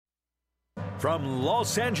From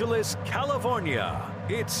Los Angeles, California,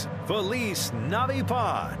 it's Feliz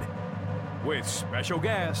Navipod. With special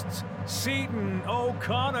guests, Seton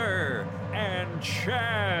O'Connor and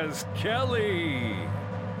Chaz Kelly.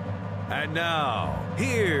 And now,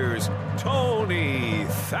 here's Tony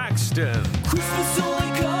Thaxton. Christmas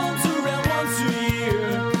only comes around once a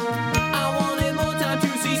year. I wanted more time to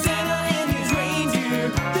see Santa and his reindeer.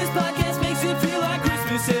 This podcast makes it feel like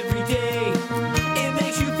Christmas every day. It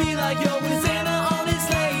makes you feel like you're with Santa on his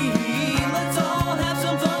sleigh. Let's all have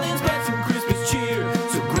some fun and spread some Christmas cheer.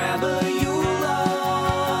 So grab a Yule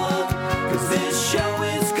log, 'cause this show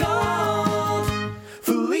is called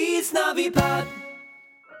Feliz Navipod.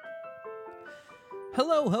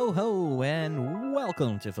 Hello, ho, ho, and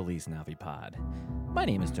welcome to Feliz Navipod. My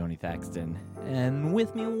name is Tony Thaxton, and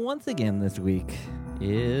with me once again this week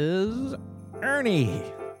is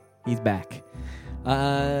Ernie. He's back.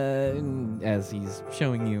 As he's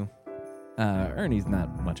showing you, Ernie's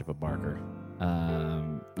not much of a barker.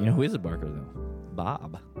 You know who is a barker, though?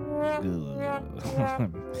 Bob.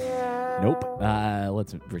 Nope.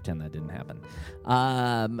 Let's pretend that didn't happen.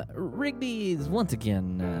 Rigby's once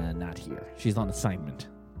again not here. She's on assignment.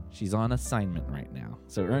 She's on assignment right now.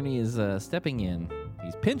 So Ernie is stepping in.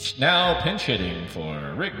 He's pinch hitting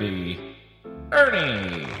for Rigby.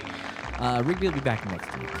 Ernie! Rigby will be back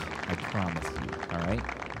next week. I promise you. All right?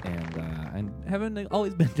 And I haven't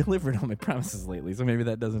always been delivered on my promises lately, so maybe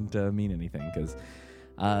that doesn't mean anything, because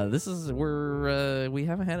we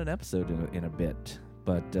haven't had an episode in a bit.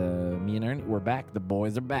 But me and Ernie, we're back. The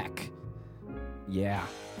boys are back. Yeah.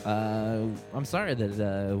 I'm sorry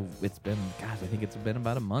that it's been, I think it's been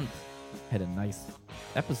about a month. Had a nice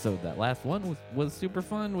episode. That last one was super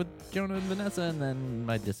fun with Jonah and Vanessa, and then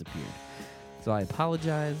I disappeared. So I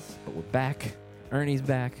apologize, but we're back. Ernie's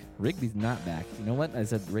back. Rigby's not back. You know what? I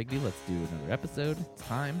said, Rigby, let's do another episode.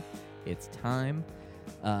 It's time.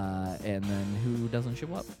 And then who doesn't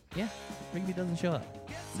show up? Yeah, Rigby doesn't show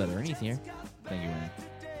up. But Ernie's here. Thank you,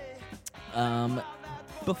 Ernie.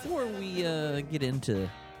 Before we get into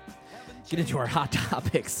our hot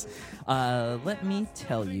topics, let me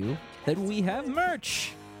tell you that we have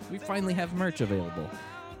merch. We finally have merch available.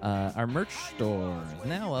 Our merch store is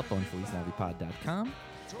now up on FelizNavipod.com.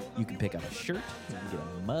 You can pick up a shirt, you can get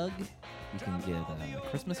a mug, you can get a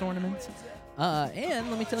Christmas ornament. And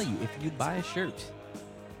let me tell you, if you buy a shirt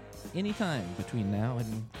anytime between now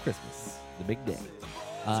and Christmas, the big day,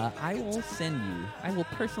 I will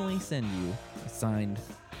personally send you a signed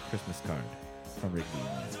Christmas card from Rigby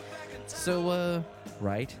and me. So,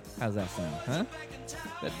 right? How's that sound, huh?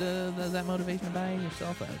 Does that motivation to buy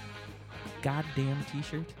yourself a goddamn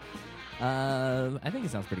t-shirt? I think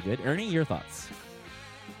it sounds pretty good. Ernie, your thoughts?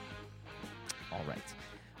 All right.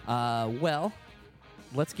 Well,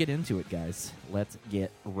 let's get into it, guys. Let's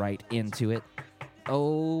get right into it.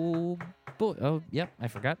 Oh, boy. Oh, yep, I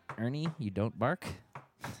forgot. Ernie, you don't bark.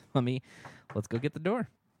 Let's go get the door.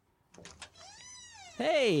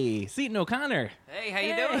 Hey, Seton O'Connor. Hey, how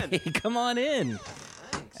you doing? Hey, come on in.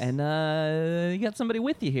 Thanks. And you got somebody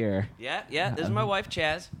with you here. Yeah. This is my wife,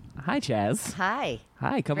 Chaz. Hi, Chaz. Hi.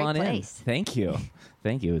 Hi, come Great on place. in. Thank you.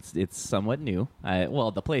 Thank you. It's somewhat new.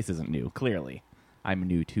 Well, the place isn't new, clearly. I'm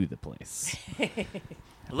new to the place. It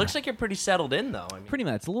looks like you're pretty settled in, though. Pretty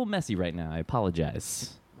much. It's a little messy right now. I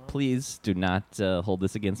apologize. Please do not hold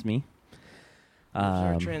this against me.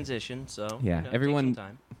 Our transition, so yeah, everyone. take some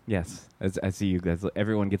time. Yes, as I see you guys.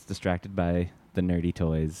 Everyone gets distracted by the nerdy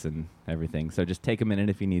toys and everything. So just take a minute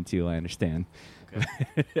if you need to. I understand.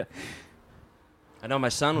 Okay. I know my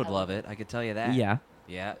son would love it. I could tell you that. Yeah.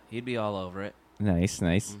 He'd be all over it. Nice.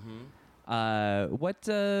 Mm-hmm. What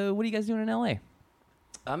are you guys doing in LA?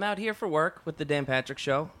 I'm out here for work with the Dan Patrick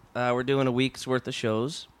Show. We're doing a week's worth of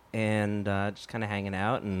shows and just kind of hanging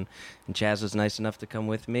out. And Chaz was nice enough to come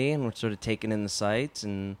with me, and we're sort of taking in the sights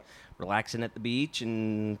and relaxing at the beach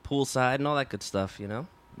and poolside and all that good stuff, you know?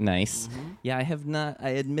 Nice. Mm-hmm. Yeah,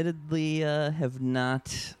 I admittedly have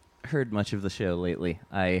not heard much of the show lately.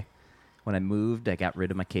 When I moved, I got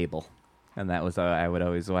rid of my cable, and that was I would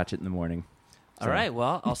always watch it in the morning. All right,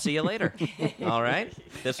 well, I'll see you later. All right?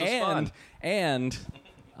 This was fun. And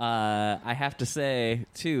I have to say,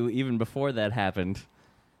 too, even before that happened,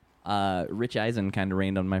 Rich Eisen kind of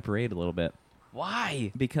rained on my parade a little bit.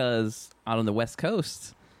 Why? Because out on the West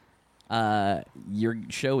Coast, your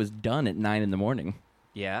show is done at 9 in the morning.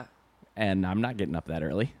 Yeah. And I'm not getting up that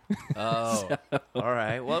early. Oh, all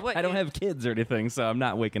right. Well, what, I don't have kids or anything, so I'm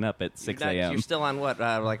not waking up at 6 a.m. You're still on what,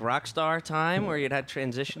 like rock star time, where you'd had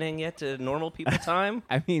transitioning yet to normal people time?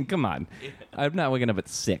 I mean, come on. Yeah. I'm not waking up at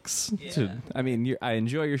 6. Yeah. I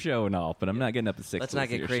enjoy your show and all, but I'm not getting up at 6. Let's not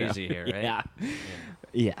get crazy here, right? Yeah.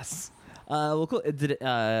 Yes. Well, cool.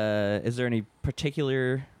 Is there any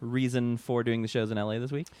particular reason for doing the shows in LA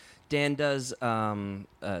this week? Dan does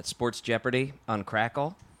Sports Jeopardy on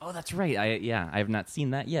Crackle. Oh, that's right. I have not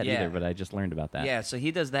seen that yet Yeah. either, but I just learned about that. Yeah, so he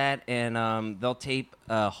does that, and they'll tape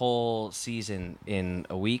a whole season in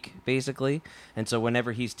a week, basically. And so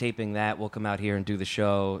whenever he's taping that, we'll come out here and do the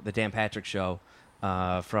show, the Dan Patrick Show,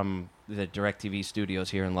 from the DirecTV studios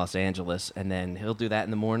here in Los Angeles. And then he'll do that in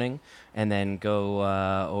the morning, and then go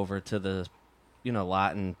over to the,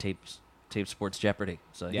 lot and tape Sports Jeopardy.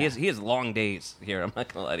 So Yeah. he has long days here. I'm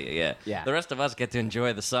not gonna lie to you. Yeah. Yeah. The rest of us get to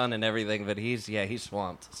enjoy the sun and everything, but he's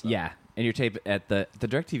swamped. So. Yeah. And your tape at the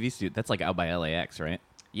DirecTV studio, that's like out by LAX, right?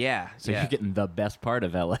 Yeah. So yeah. you're getting the best part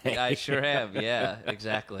of LA. I sure have. Yeah.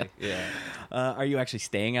 Exactly. Yeah. Are you actually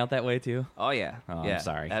staying out that way too? Oh yeah. Oh, yeah. I'm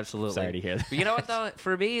sorry. Absolutely. Sorry to hear that. But you know what though?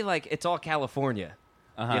 For me, like it's all California.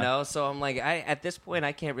 Uh-huh. So I'm like, at this point,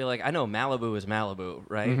 I can't really I know Malibu is Malibu,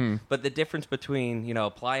 right? Mm-hmm. But the difference between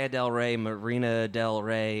Playa del Rey, Marina del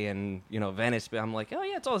Rey, and Venice, I'm like, oh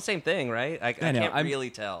yeah, it's all the same thing, right? I I know. can't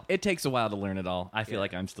really tell. It takes a while to learn it all. I feel Yeah.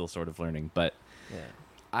 like I'm still sort of learning, but Yeah.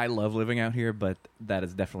 I love living out here, but that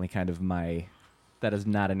is definitely kind of that is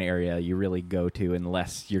not an area you really go to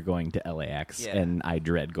unless you're going to LAX, Yeah. and I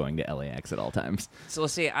dread going to LAX at all times. So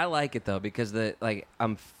let's see. I like it though because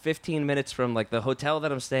I'm 15 minutes from the hotel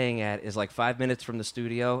that I'm staying at is 5 minutes from the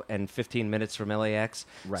studio and 15 minutes from LAX.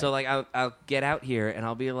 Right. So I'll get out here and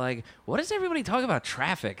I'll be like, what does everybody talk about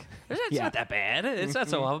traffic? It's Yeah. not that bad. It's not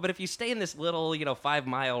so awful. But if you stay in this little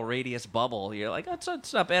 5-mile radius bubble, you're like, oh,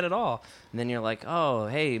 it's not bad at all. And then you're like, oh,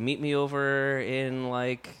 hey, meet me over in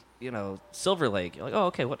Silver Lake. You're like, oh,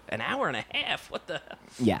 okay, what, an hour and a half? What the?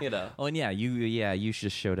 Yeah. Oh, and you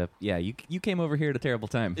just showed up. Yeah, you came over here at a terrible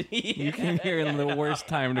time. You came here in the worst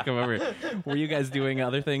time to come over here. Were you guys doing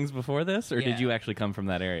other things before this, or Yeah. did you actually come from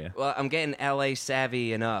that area? Well, I'm getting LA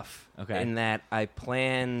savvy enough. Okay. In that I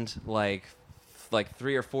planned like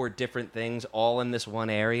 3 or 4 different things all in this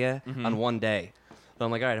one area Mm-hmm. on one day. So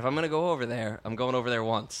I'm like, all right, if I'm going to go over there, I'm going over there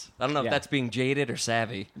once. I don't know Yeah. if that's being jaded or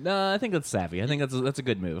savvy. No, I think that's savvy. I think that's a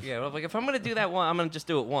good move. Yeah, well, if I'm going to do that one, I'm going to just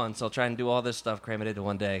do it once. I'll try and do all this stuff, cram it into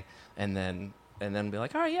one day, and then be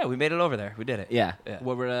like, all right, yeah, we made it over there. We did it. Yeah. Yeah.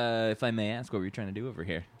 What were, if I may ask, what were you trying to do over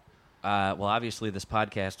here? Well, obviously, this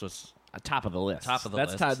podcast was Top of the list. Top of the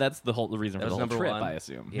that's list. That's the reason that for was the whole number trip, one. I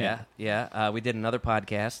assume. Yeah. We did another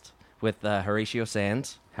podcast with Horatio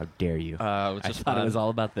Sands. How dare you? Which I was thought fun. it was all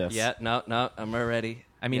about this. Yeah, no, I'm already.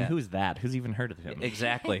 I mean, Yeah. who's that? Who's even heard of him?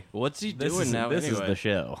 Exactly. What's he This doing is, now? This anyway? is the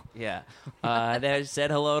show. Yeah. Then I said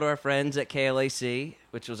hello to our friends at KLAC,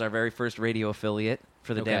 which was our very first radio affiliate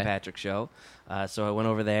for the Dan Okay. Patrick Show. So I went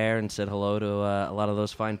over there and said hello to a lot of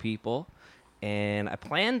those fine people. And I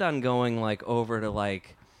planned on going over to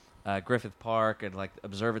Griffith Park and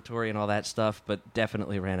observatory and all that stuff, but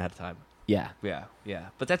definitely ran out of time. Yeah. Yeah.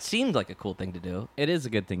 But that seemed like a cool thing to do. It is a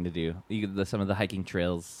good thing to do. Some of the hiking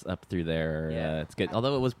trails up through there, Yeah. it's good.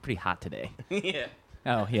 Although it was pretty hot today. Yeah.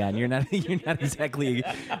 Oh yeah, and you're not exactly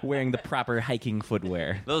wearing the proper hiking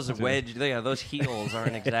footwear. Those those heels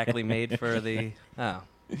aren't exactly made for the. Oh.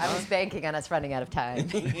 I was banking on us running out of time.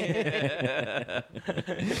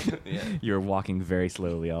 You're walking very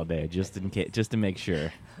slowly all day, just to make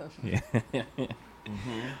sure. Yeah.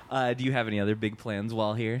 Do you have any other big plans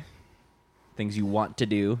while here? Things you want to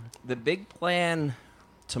do? The big plan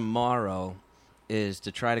tomorrow is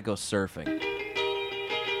to try to go surfing.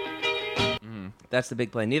 That's the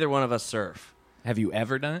big plan. Neither one of us surf. Have you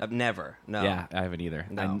ever done it? I've never. No. Yeah, I haven't either.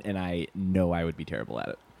 No. And I know I would be terrible at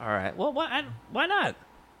it. All right. Well, why not?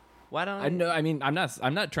 Why don't I know. I mean, I'm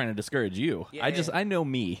not trying to discourage you. Yeah, I know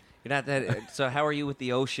me. You're not that. So how are you with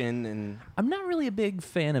the ocean and I'm not really a big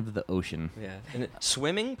fan of the ocean. yeah, and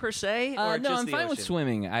swimming per se? Or No, just I'm the fine with ocean?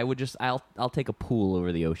 swimming. I'll take a pool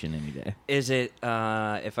over the ocean any day. Is it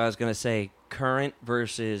if I was going to say current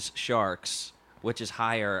versus sharks, which is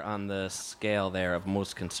higher on the scale there of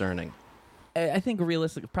most concerning? I think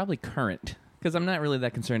realistic, probably current, because I'm not really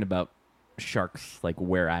that concerned about sharks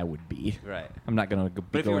where I would be. Right. I'm not going to be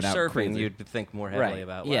But if you were going out surfing, crazy. you'd think more heavily Right.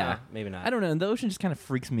 about. Yeah. Well, maybe not. I don't know. The ocean just kind of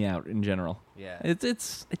freaks me out in general. Yeah.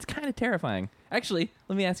 It's kind of terrifying. Actually,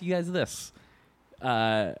 let me ask you guys this.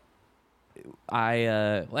 Actually,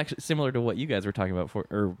 similar to what you guys were talking about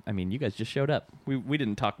you guys just showed up. We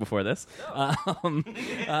didn't talk before this.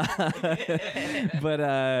 But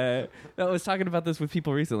I was talking about this with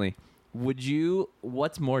people recently.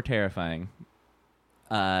 What's more terrifying?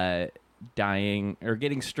 Dying or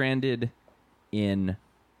getting stranded in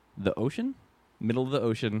the ocean, middle of the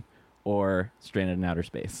ocean, or stranded in outer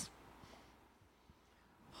space?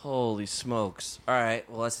 Holy smokes. All right,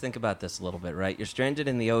 well, let's think about this a little bit, right? You're stranded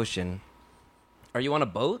in the ocean, Are you on a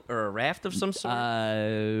boat or a raft of some sort?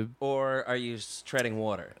 Uh, Or are you treading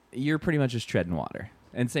water? you're pretty much just treading water.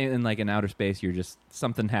 And same in like in outer space, you're just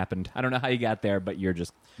something happened. I don't know how you got there, but you're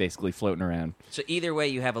just basically floating around. So either way,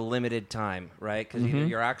 you have a limited time, right? Because either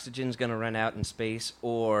your oxygen's going to run out in space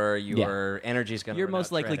or your energy's going to You're run most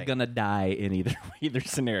out likely treading. gonna die in either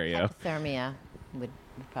scenario. Hypothermia would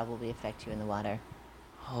probably affect you in the water.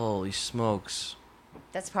 Holy smokes.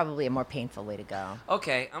 That's probably a more painful way to go.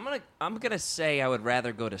 Okay, I'm gonna say I would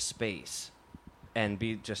rather go to space and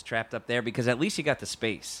be just trapped up there because at least you got the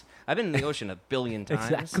space. I've been in the ocean a billion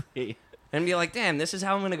times. Exactly. And be like, damn, this is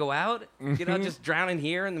how I'm going to go out? You know, just drowning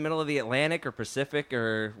here in the middle of the Atlantic or Pacific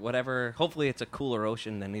or whatever. Hopefully it's a cooler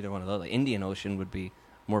ocean than either one of those. The Indian Ocean would be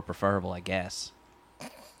more preferable, I guess.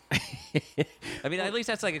 I mean, at least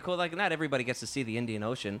that's like a cool, like, not everybody gets to see the Indian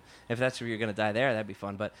Ocean. If that's where you're going to die there, that'd be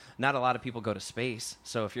fun. But not a lot of people go to space.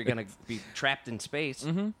 So if you're going to be trapped in space,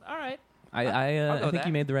 all right. I I'll go I with think that.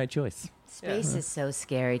 you made the right choice. Space is so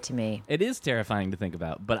scary to me. It is terrifying to think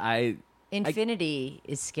about, but Infinity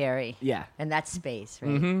is scary. Yeah. And that's space,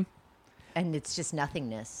 right? And it's just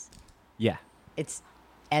nothingness. yeah, It's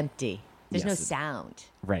empty. There's no Yes. sound,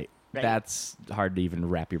 right. Right. That's hard to even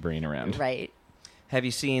wrap your brain around. right? Have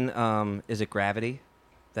you seen, is it Gravity?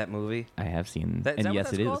 That movie? I have seen, That- is and that what yes,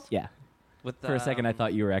 that's it is. called? Yeah. With, For a second, I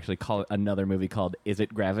thought you were actually calling another movie called "Is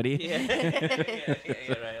It Gravity?" Yeah,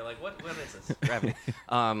 right. Like, what is this? Gravity.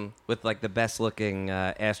 With, like, the best-looking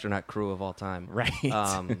astronaut crew of all time. Right.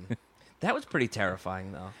 That was pretty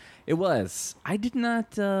terrifying, though. It was. I did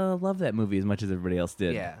not love that movie as much as everybody else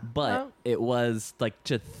did. Yeah. But Well- it was like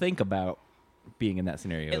to think about being in that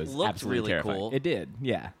scenario. It was looked absolutely really terrifying. cool. It did.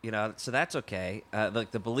 Yeah. You know, so that's okay. Like,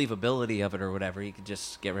 the believability of it or whatever, you could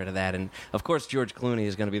just get rid of that. And, of course, George Clooney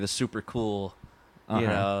is going to be the super cool, you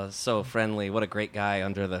know, so friendly. What a great guy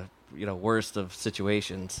under the, worst of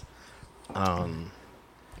situations.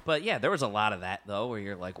 But, yeah, there was a lot of that, though, where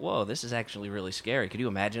you're like, whoa, this is actually really scary. Could you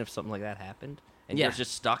imagine if something like that happened? And Yeah. you're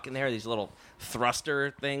just stuck in there, these little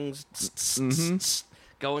thruster things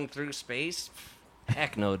going through space?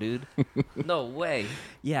 Heck no, dude. No way.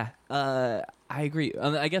 Yeah. I agree.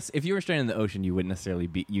 I guess if you were stranded in the ocean, you wouldn't necessarily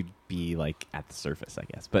be. You'd be like at the surface, I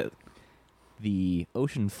guess. But the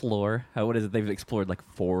ocean floor, what is it? They've explored like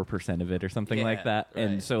 4% of it or something Yeah, like that,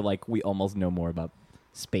 and right. so like we almost know more about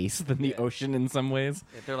space than the ocean in some ways.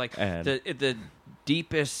 They're like And- the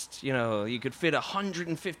deepest, you could fit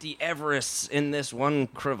 150 Everests in this one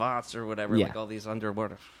crevasse or whatever, Yeah. like all these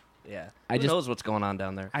underwater. Yeah. I Who just- knows what's going on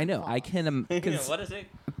down there? I know. I can. What is it?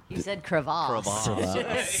 You said crevasse.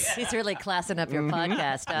 Crevasse. He's really classing up your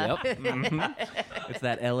podcast, huh? Yep. It's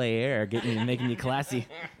that LA air making you classy.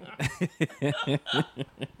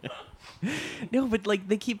 No, but like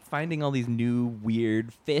they keep finding all these new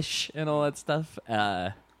weird fish and all that stuff,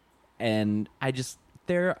 and I just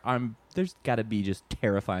there's got to be just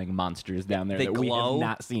terrifying monsters down there They that we glow? have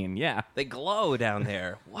not seen. Yeah, They glow down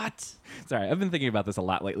there. What? sorry, I've been thinking about this a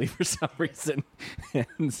lot lately for some reason,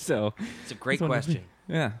 and so It's a great That's one of the- question.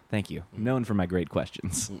 Yeah, thank you. Known for my great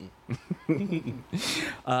questions.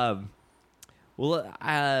 Well,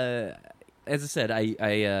 as I said,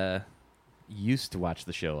 I used to watch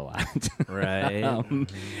the show a lot, Right.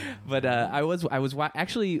 but I was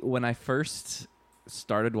actually when I first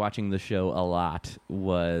started watching the show a lot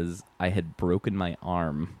was I had broken my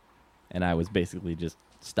arm, and I was basically just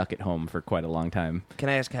stuck at home for quite a long time. Can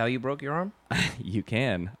I ask how you broke your arm? You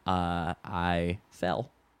can. I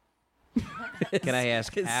fell. Can I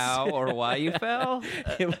ask how or why you fell?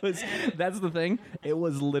 That's the thing. It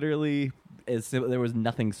was literally there was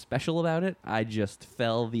nothing special about it. I just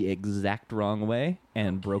fell the exact wrong way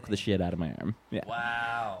and broke the shit out of my arm. Yeah.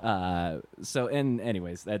 Wow. So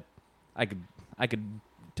anyways, that I could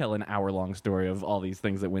tell an hour-long story of all these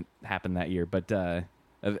things that happened that year, but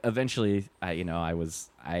eventually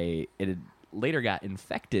it had later got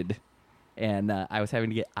infected, and I was having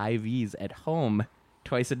to get IVs at home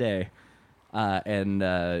twice a day. And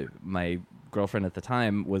my girlfriend at the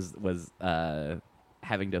time was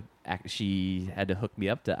having to she had to hook me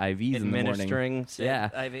up to IVs in the morning. Administering Yeah.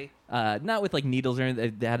 IV? Not with like needles or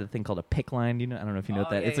anything. They had a thing called a PICC line. I don't know if you know what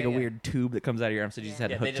Oh, that. yeah, it's like yeah, a yeah. weird tube that comes out of your arm, so you just had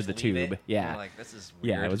to they hook to just the leave tube. it. Yeah. You're like, this is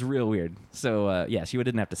weird. Yeah, it was real weird. So she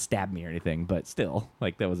didn't have to stab me or anything, but still,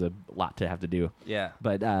 like that was a lot to have to do. Yeah.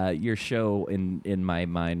 But your show in my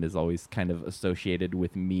mind is always kind of associated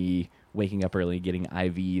with me waking up early, getting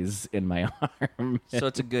IVs in my arm. So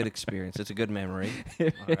it's a good experience. It's a good memory.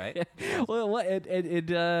 All right. Well,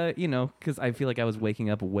 you know, because I feel like I was waking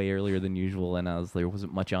up way earlier than usual, and there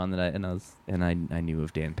wasn't much on I knew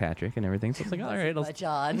of Dan Patrick and everything, so I was like, all right, I'll. Much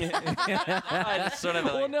on. It's sort of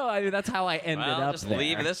Well, no, I mean that's how I ended up just there.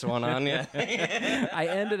 leave this one on. Yeah. I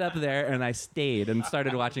ended up there, and I stayed and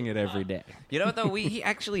started watching it every day. You know what though? We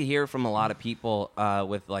actually hear from a lot of people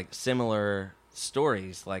with like similar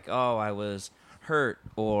stories, like, oh, I was hurt,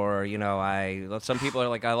 or you know, some people are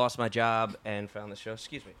like, I lost my job and found the show.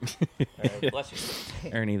 Excuse me. Bless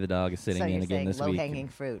you. Ernie the dog is sitting So in you're again saying this low week. hanging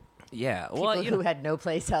fruit. Yeah. People Well, who had no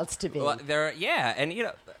place else to be. well, and you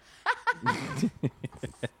know.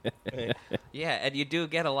 Yeah, and you do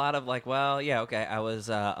get a lot of like, well, yeah, okay, I was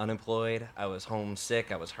unemployed, I was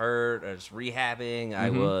homesick, I was hurt, I was rehabbing, I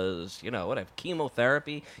was, you know, whatever,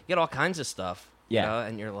 chemotherapy. You get all kinds of stuff. Yeah. You know,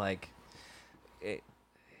 and you're like,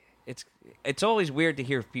 it's always weird to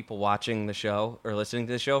hear people watching the show or listening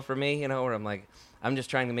to the show for me, you know, where I'm like, I'm just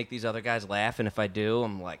trying to make these other guys laugh, and if I do,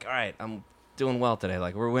 I'm like, all right, I'm doing well today,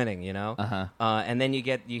 like we're winning, you know. And then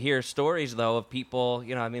you hear stories though of people,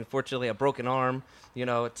 you know, I mean, fortunately a broken arm, you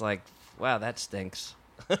know, it's like, wow, that stinks.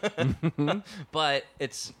 But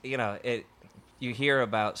it's, you know, you hear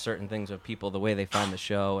about certain things of people, the way they find the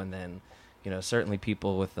show, and then, you know, certainly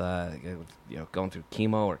people with you know, going through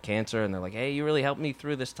chemo or cancer, and they're like, hey, you really helped me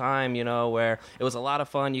through this time, you know, where it was a lot of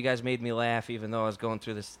fun, you guys made me laugh even though I was going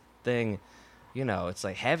through this thing. You know, it's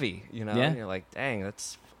like heavy, you know. Yeah. And you're like, dang,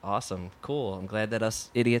 that's awesome, cool. I'm glad that us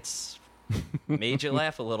idiots made you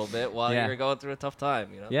laugh a little bit while Yeah. you were going through a tough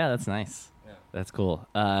time, you know. Yeah, that's nice. Yeah. That's cool.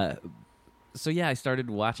 So yeah, I started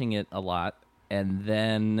watching it a lot, and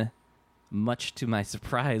then, much to my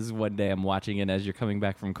surprise, one day I'm watching it as you're coming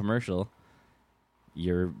back from commercial.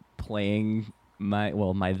 You're playing my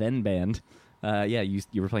then band.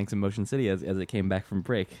 You were playing some Motion City as it came back from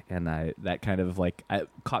break, and that kind of like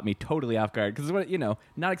caught me totally off guard because, you know,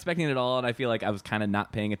 not expecting it at all, and I feel like I was kind of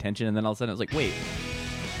not paying attention, and then all of a sudden I was like, wait,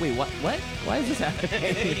 what? Why is this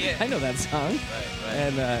happening? Yeah. I know that song.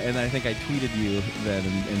 Right. And I think I tweeted you then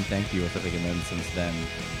and thanked you or something, and then since then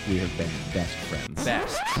we have been best friends.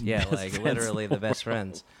 Best. Yeah, Best like friends. literally the best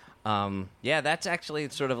friends. Yeah, that's actually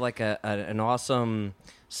sort of like an awesome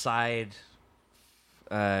side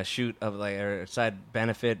shoot of like, or side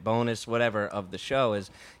benefit bonus, whatever, of the show is,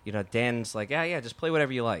 you know, Dan's like, yeah, just play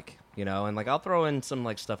whatever you like, you know, and like I'll throw in some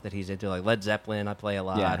like stuff that he's into, like Led Zeppelin I play a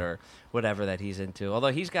lot, Yeah. or whatever that he's into.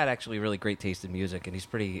 Although he's got actually really great taste in music, and he's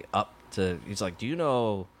pretty up to. He's like, do you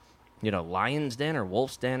know Lion's Den or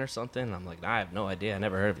Wolf's Den or something? And I'm like, I have no idea. I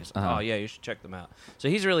never heard of it. He's like, oh, yeah, you should check them out. So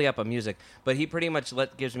he's really up on music, but he pretty much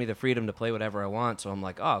gives me the freedom to play whatever I want. So I'm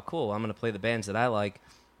like, oh, cool. I'm going to play the bands that I like.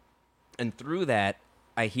 And through that,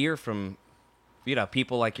 I hear from, you know,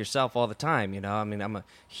 people like yourself all the time, you know. I mean, I'm a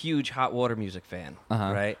huge Hot Water music fan,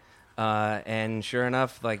 right? And sure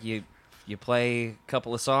enough, like you play a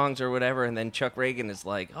couple of songs or whatever, and then Chuck Reagan is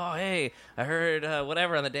like, oh, hey, I heard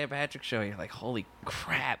whatever on the Dan Patrick Show. You're like, holy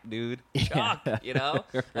crap, dude. Chuck, you know?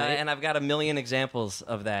 And I've got a million examples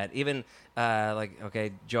of that. Even, like,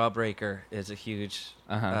 okay, Jawbreaker is a huge,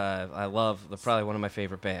 I love, probably one of my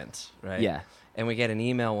favorite bands, right? Yeah. And we get an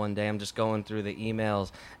email one day. I'm just going through the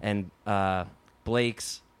emails, and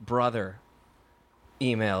Blake's brother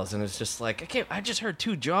emails, and it's just like, I just heard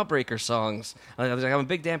 2 Jawbreaker songs. I was like, I'm a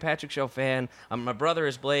big Dan Patrick Show fan. My brother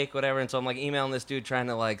is Blake, whatever, and so I'm like emailing this dude trying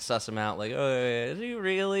to like suss him out, like, oh, is he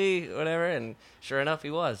really, whatever? And sure enough, he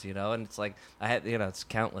was, you know. And it's like, I had, you know, it's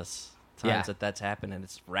countless times that's happened, and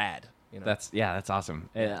it's rad, you know. That's awesome.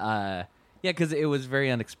 Yeah, because it was very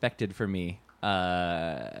unexpected for me.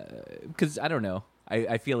 Because I don't know,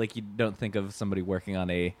 I feel like you don't think of somebody working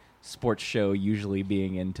on a sports show usually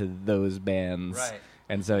being into those bands, Right.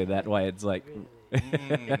 And so that's why it's like,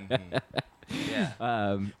 Yeah.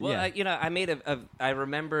 Well, yeah. you know, I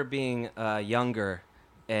remember being younger,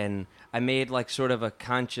 and I made like sort of a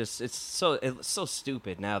conscious. It's so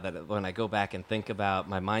stupid now that when I go back and think about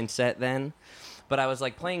my mindset then, but I was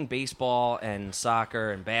like playing baseball and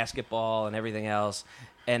soccer and basketball and everything else.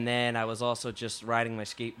 And then I was also just riding my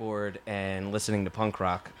skateboard and listening to punk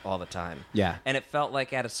rock all the time. Yeah. And it felt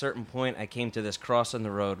like at a certain point I came to this cross in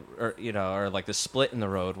the road, or, you know, or like the split in the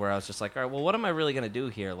road where I was just like, all right, well, what am I really going to do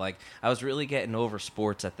here? Like, I was really getting over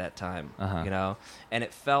sports at that time, you know? And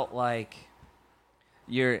it felt like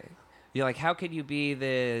you're like, how could you be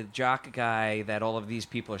the jock guy that all of these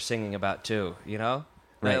people are singing about too, you know?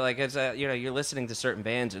 Right. Like, it's you know, you're listening to certain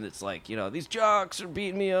bands, and it's like, you know, these jocks are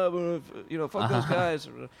beating me up, and, you know, fuck those guys.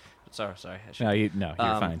 Sorry. I should- no,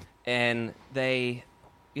 you're fine. And they,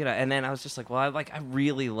 you know, and then I was just like, well, I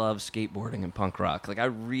really love skateboarding and punk rock. Like, I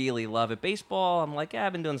really love it. Baseball, I'm like, yeah,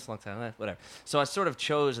 I've been doing this a long time, whatever. So I sort of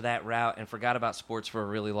chose that route and forgot about sports for a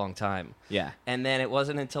really long time. Yeah. And then it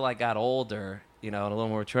wasn't until I got older, you know, and a little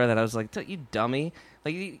more mature that I was like, you dummy.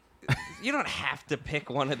 Like, you don't have to pick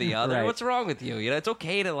one or the other. Right. What's wrong with you? You know, it's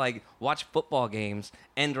okay to, like, watch football games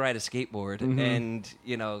and ride a skateboard and,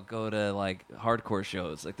 you know, go to, like, hardcore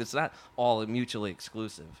shows. Like, it's not all mutually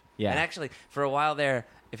exclusive. Yeah. And actually, for a while there,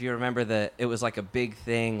 if you remember, it was, like, a big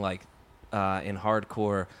thing, like, in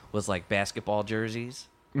hardcore was, like, basketball jerseys.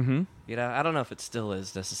 Mm-hmm. You know, I don't know if it still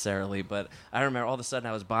is necessarily, but I remember all of a sudden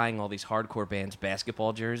I was buying all these hardcore bands'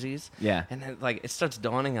 basketball jerseys. Yeah. And then, like, it starts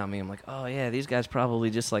dawning on me. I'm like, oh, yeah, these guys probably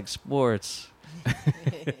just like sports.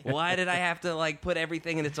 Why did I have to, like, put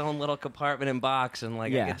everything in its own little compartment and box? And,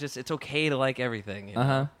 like, Yeah. it's okay to like everything. You know?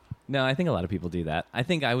 Uh-huh. No, I think a lot of people do that. I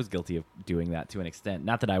think I was guilty of doing that to an extent.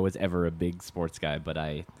 Not that I was ever a big sports guy, but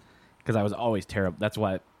because I was always terrible. That's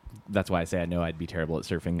why I say I know I'd be terrible at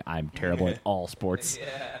surfing. I'm terrible at all sports.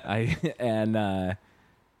 Yeah.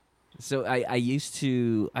 So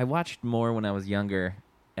I watched more when I was younger,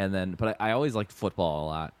 but I always liked football a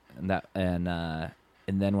lot,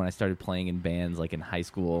 and then when I started playing in bands, like in high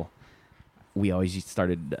school, we always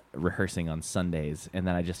started rehearsing on Sundays, and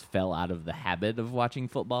then I just fell out of the habit of watching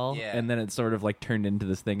football, Yeah. and then it sort of like turned into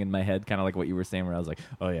this thing in my head, kind of like what you were saying, where I was like,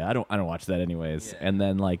 oh yeah, I don't watch that anyways, Yeah. and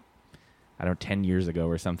then like, I don't know, 10 years ago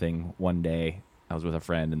or something, one day I was with a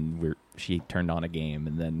friend and she turned on a game,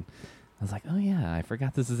 and then I was like, oh yeah, I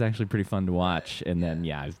forgot this is actually pretty fun to watch. And then,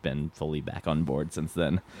 I've been fully back on board since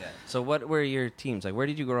then. Yeah. So what were your teams? Like, where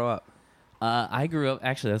did you grow up? I grew up,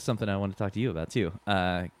 actually, that's something I want to talk to you about too.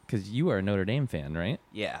 Because you are a Notre Dame fan, right?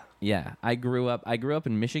 Yeah. Yeah. I grew up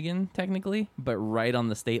in Michigan, technically, but right on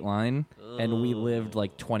the state line. And we lived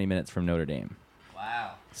like 20 minutes from Notre Dame.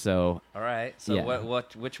 Wow. So, All right. So Yeah.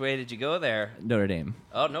 which way did you go there? Notre Dame.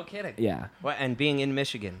 Oh, no kidding. Yeah. What, and being in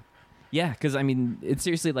Michigan. Yeah, because I mean, it's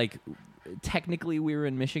seriously like, technically we were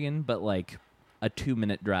in Michigan, but like a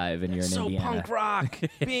 2-minute drive and you're in So Indiana. punk rock.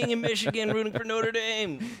 Being in Michigan, rooting for Notre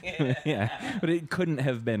Dame. Yeah, but it couldn't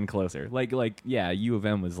have been closer. Like, U of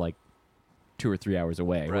M was like 2 or 3 hours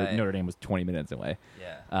away. where Right. Notre Dame was 20 minutes away.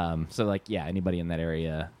 Yeah. So like, anybody in that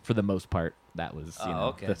area, for the most part, that was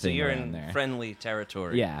Okay. the So thing you're around in there. friendly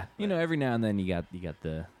territory. Yeah, every now and then you got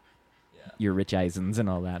the your Rich Eisens and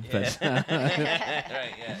all that. But Right.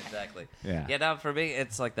 Yeah. Exactly. Yeah. Yeah. No, for me,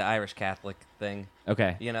 it's like the Irish Catholic thing.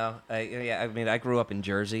 okay, You know. I mean, I grew up in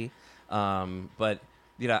Jersey, but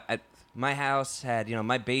you know, my house had, you know,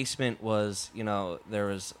 my basement was, you know, there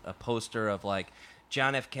was a poster of like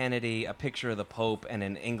John F. Kennedy, a picture of the Pope, and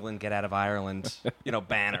an England get out of Ireland, you know,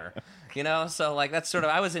 banner. You know, so like that's sort of,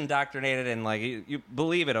 I was indoctrinated in like, you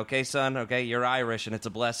believe it, okay, son, okay, you're Irish and it's a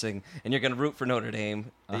blessing, and you're gonna root for Notre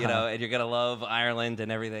Dame, you know, and you're gonna love Ireland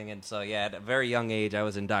and everything, and so yeah, at a very young age, I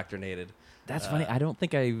was indoctrinated. that's funny. I don't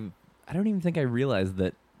even think I realized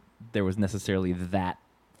that there was necessarily that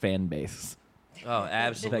fan base Oh,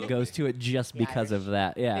 absolutely. that goes to it just because of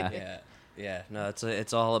that. Yeah. Yeah, yeah. No,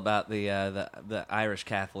 it's all about the Irish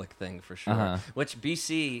Catholic thing for sure. Uh-huh. Which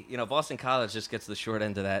BC, you know, Boston College just gets the short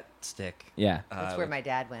end of that stick. Yeah. That's where my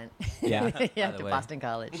dad went. Yeah. Yeah, the to way. Boston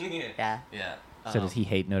College. Yeah. Yeah. So does he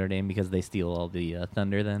hate Notre Dame because they steal all the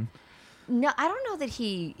thunder then? No, I don't know that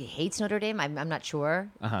he hates Notre Dame. I'm not sure.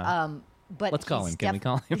 Uh-huh. But Let's call he's him. Can we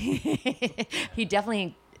call him? He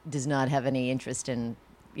definitely does not have any interest in,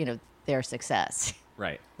 their success.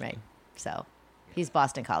 Right. Right. So he's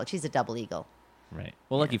Boston College. He's a double eagle. Right.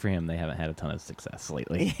 Well, lucky for him, they haven't had a ton of success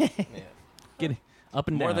lately. Yeah. Get up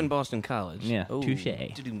and More down. than Boston College. Yeah, Ooh.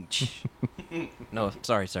 touche. No,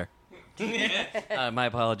 sorry, sir. My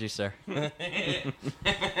apologies, sir.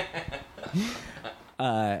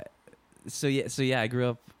 So yeah, I grew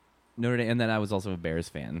up Notre Dame, and then I was also a Bears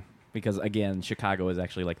fan because again, Chicago is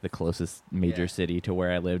actually like the closest major Yeah. city to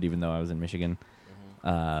where I lived, even though I was in Michigan.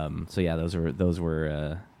 So yeah, those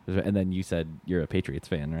were. And then you said you're a Patriots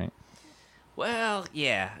fan, right? Well,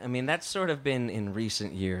 yeah. I mean, that's sort of been in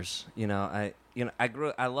recent years. I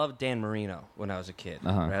loved Dan Marino when I was a kid.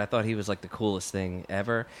 Uh-huh. Right? I thought he was like the coolest thing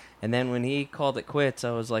ever. And then when he called it quits,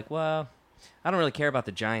 I was like, well, I don't really care about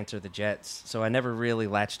the Giants or the Jets, so I never really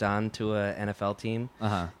latched on to a NFL team.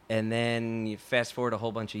 Uh-huh. And then you fast forward a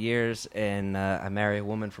whole bunch of years, and I marry a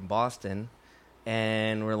woman from Boston,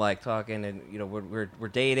 and we're like talking, and we're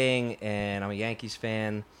dating, and I'm a Yankees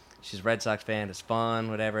fan. She's a Red Sox fan. It's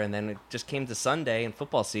fun, whatever. And then it just came to Sunday and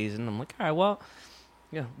football season. I'm like, all right, well,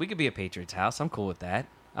 yeah, we could be a Patriots house. I'm cool with that.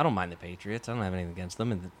 I don't mind the Patriots. I don't have anything against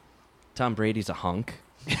them. And Tom Brady's a hunk.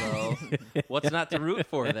 So what's not to root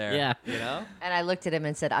for there? Yeah. You know? And I looked at him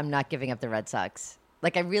and said, I'm not giving up the Red Sox.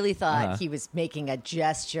 Like, I really thought he was making a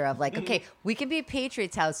gesture of like, okay, we can be a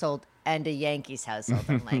Patriots household and a Yankees household.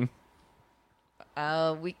 I'm like,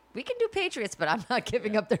 we can do Patriots, but I'm not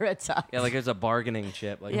giving up the Red Sox. Yeah, like there's a bargaining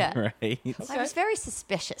chip. Like, Yeah. Right. I was very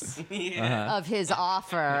suspicious of his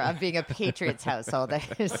offer of being a Patriots household.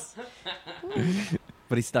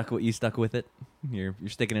 But you stuck with it. You're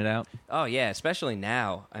sticking it out. Oh yeah, especially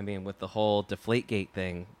now. I mean, with the whole Deflategate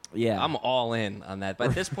thing. Yeah. I'm all in on that. But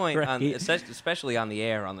at this point, Right. especially on the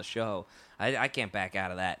air on the show, I can't back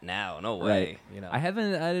out of that now. No way. Right. You know. I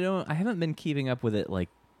haven't been keeping up with it like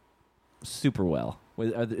super well.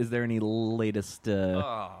 Is there any latest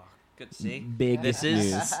Oh, good to see. big This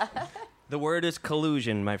news? is the word is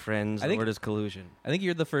collusion, my friends. I The think- word is collusion. I think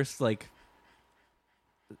you're the first like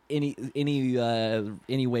any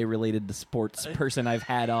way related to sports person I've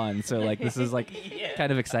had on. So like this is like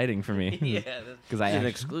kind of exciting for me. Yeah, because I an actually-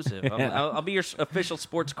 exclusive. I'll be your official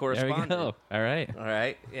sports There correspondent. we go. All right. All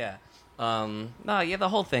right. Yeah. No. Yeah. The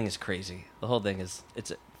whole thing is crazy. The whole thing is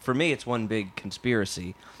for me. It's one big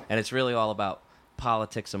conspiracy, and it's really all about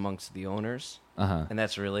politics amongst the owners, and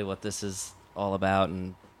that's really what this is all about.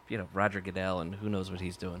 And Roger Goodell, and who knows what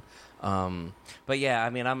he's doing. But yeah, I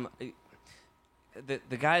mean,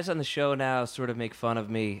 the guys on the show now sort of make fun of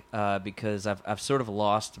me because I've sort of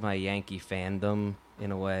lost my Yankee fandom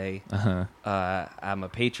in a way. I'm a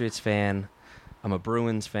Patriots fan. I'm a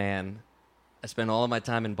Bruins fan. I spend all of my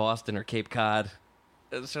time in Boston or Cape Cod.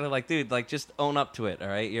 It's sort of like, dude, like just own up to it, all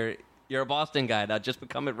right? You're a Boston guy now. Just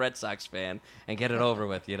become a Red Sox fan and get it over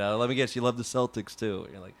with. Let me guess, you love the Celtics too.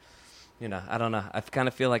 You're like, I don't know. I kind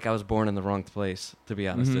of feel like I was born in the wrong place, to be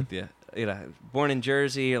honest with you. Born in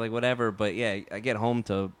Jersey or like whatever, but yeah, I get home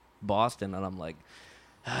to Boston and I'm like,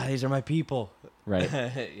 these are my people, Right.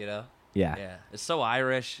 Yeah. Yeah. It's so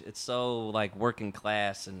Irish. It's so like working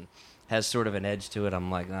class and has sort of an edge to it.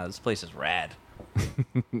 I'm like, nah, this place is rad.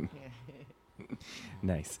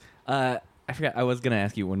 Nice. I forgot. I was gonna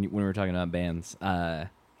ask you when we were talking about bands.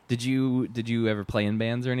 Did you ever play in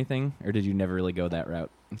bands or anything, or did you never really go that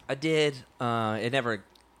route? I did. It never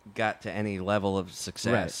got to any level of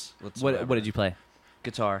success. What did you play?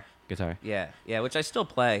 Guitar. Guitar. Yeah, which I still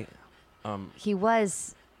play. He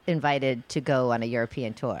was invited to go on a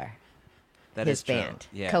European tour. That His is true. band,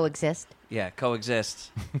 Yeah. Coexist. Yeah,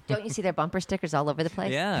 Coexist. Don't you see their bumper stickers all over the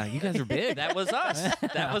place? Yeah, you guys are big. That was us.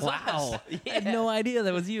 That was us. I had no idea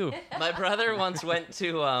that was you. My brother once went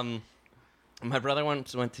to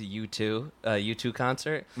U2, a U2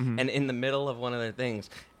 concert, and in the middle of one of their things,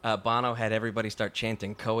 Bono had everybody start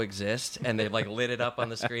chanting "Coexist," and they like lit it up on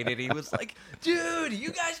the screen, and he was like, "Dude,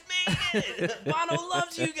 you guys made it! Bono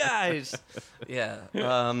loves you guys." Yeah.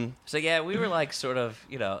 So yeah, we were like sort of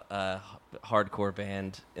a hardcore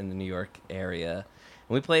band in the New York area, and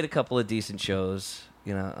we played a couple of decent shows.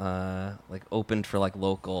 Like opened for like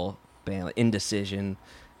local band, like Indecision,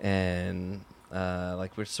 and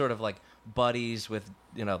like we're sort of like buddies with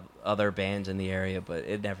other bands in the area, but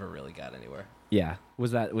it never really got anywhere. Yeah.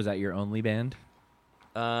 Was that your only band?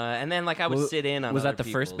 And then like I would Was- sit in on was that other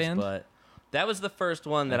the first people's, band? But that was the first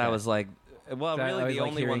one that I Okay. was like, well, So I really was, the like,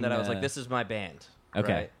 only one hearing that I was the- like, this is my band.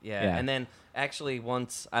 Okay. Right? Yeah. Yeah. And then actually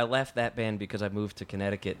once I left that band because I moved to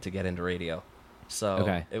Connecticut to get into radio. So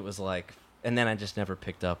Okay. it was like, and then I just never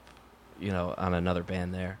picked up, on another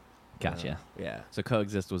band there. Gotcha. Yeah. So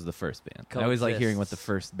Coexist was the first band. I always like hearing what the Coexist.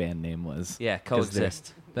 first band name was. Yeah, 'Cause they're-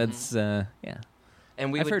 Coexist. That's yeah.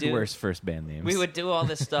 And we I've would heard do worse first band names. We would do all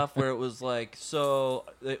this stuff where it was like, so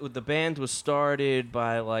the band was started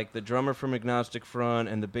by like the drummer from Agnostic Front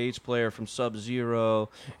and the bass player from Sub-Zero,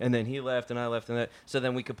 and then he left and I left, and that. So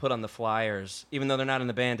then we could put on the flyers, even though they're not in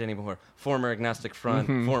the band anymore. Former Agnostic Front,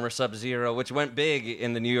 former Sub-Zero, which went big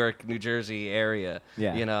in the New York, New Jersey area.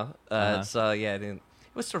 Yeah. So yeah, it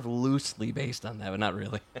was sort of loosely based on that, but not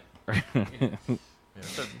really.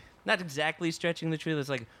 So, not exactly stretching the truth. It's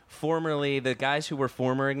like formerly the guys who were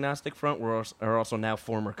former Agnostic Front are also now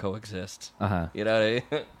former Coexist. Uh-huh. You know what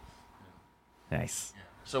I mean? Nice.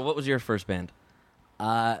 So what was your first band?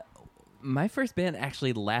 My first band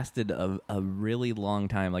actually lasted a really long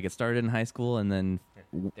time. Like it started in high school and then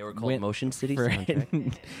They were called went Motion City for,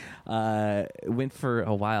 Soundtrack. went for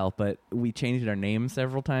a while, but we changed our name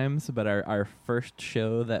several times. But our first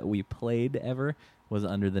show that we played ever was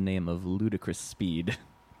under the name of Ludicrous Speed.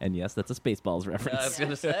 And yes, that's a Spaceballs I reference. was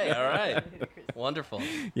gonna say, all right, wonderful.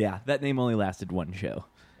 Yeah, that name only lasted one show.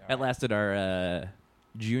 It lasted our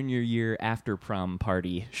junior year after prom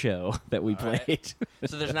party show that we right. played.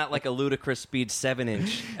 So there's not like a Ludicrous Speed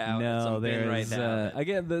 7-inch out. in No, some bin there's right now.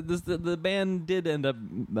 again the band did end up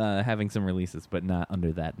having some releases, but not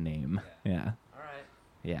under that name. Yeah, All right.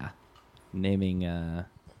 yeah. Naming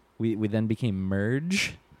we then became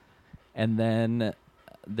Merge, and then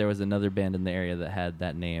there was another band in the area that had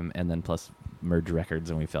that name, and then plus Merge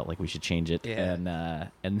Records, and we felt like we should change it. Yeah.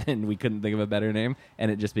 And then we couldn't think of a better name,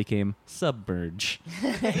 and it just became Submerge.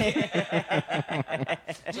 It's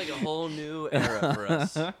like a whole new era for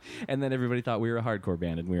us. And then everybody thought we were a hardcore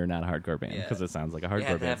band, and we were not a hardcore band Yeah. because it sounds like a We hardcore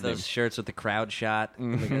had to band. have those shirts with the crowd shot,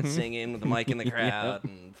 and we got singing with the mic in the crowd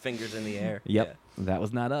and fingers in the air. Yep, that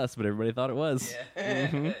was not us, but everybody thought it was.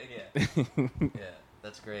 Yeah. Yeah,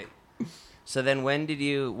 that's great. So then,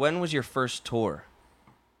 when was your first tour?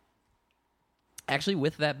 Actually,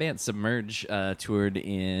 with that band, Submerge toured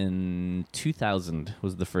in 2000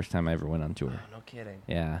 was the first time I ever went on tour. Oh, no kidding.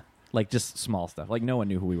 Yeah. Like just small stuff. Like no one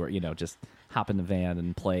knew who we were, just hop in the van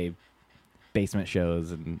and play basement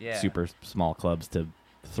shows and Yeah. super small clubs to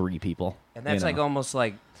 3 people. And that's you like know? almost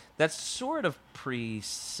like that's sort of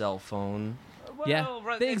pre-cell phone. Yeah, Well,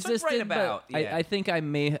 right, they it's like existed, right about. but Yeah. I think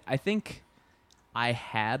I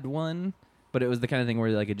had one, but it was the kind of thing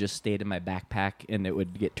where like it just stayed in my backpack and it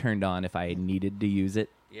would get turned on if I needed to use it.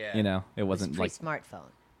 Yeah. It It was wasn't like pre-smartphone,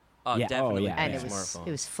 Oh, Yeah. definitely. Oh, yeah. and Yeah. Smartphone.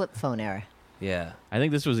 it was flip phone era. Yeah. I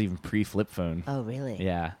think this was even pre-flip phone. Oh, really?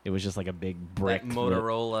 Yeah, it was just like a big brick. That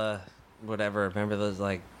Motorola, whatever. Remember those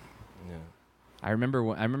like? Yeah. I remember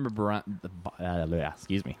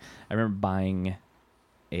excuse me. I remember buying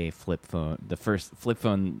a flip phone, the first flip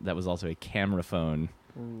phone that was also a camera phone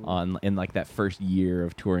in like that first year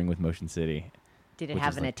of touring with Motion City. Did it Which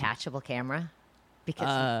have is an like- attachable camera?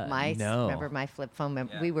 Because no. remember my flip phone.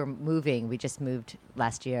 Yeah. We were moving. We just moved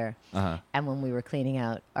last year, Uh-huh. and when we were cleaning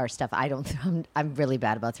out our stuff, I'm really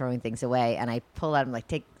bad about throwing things away. And I pull out. I'm like,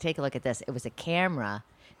 take a look at this. It was a camera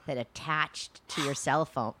that attached to your cell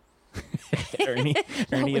phone. Ernie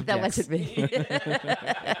That objects. wasn't me.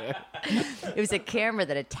 It was a camera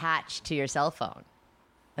that attached to your cell phone,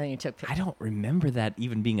 and you took I pictures. don't remember that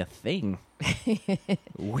even being a thing.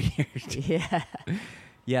 Weird. Yeah,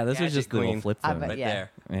 Yeah, this was Gadget just the little queen. flip phone. But Right yeah.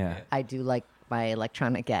 there. Yeah. I do like my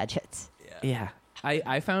electronic gadgets. Yeah.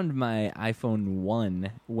 I found my iPhone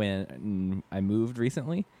 1 when I moved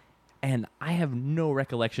recently, and I have no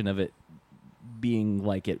recollection of it being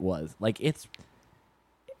like it was. Like,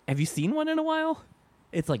 have you seen one in a while?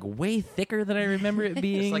 It's like way thicker than I remember it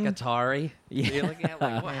being. It's like Atari. Yeah. You're looking at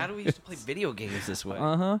like, how do we used to play video games this way?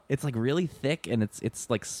 Uh-huh. It's like really thick, and it's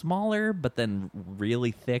like smaller, but then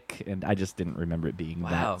really thick, and I just didn't remember it being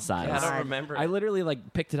Wow. that size. Yeah, I don't God. remember. I literally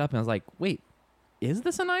like picked it up and I was like, wait, is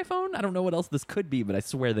this an iPhone? I don't know what else this could be, but I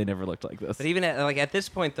swear they never looked like this. But even at this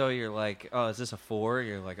point though, you're like, oh, is this a 4?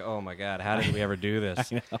 You're like, oh my god, how did we ever do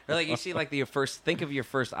this? Or like you see like think of your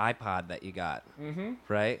first iPod that you got,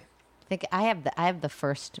 right? I think I have the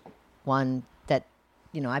first one that,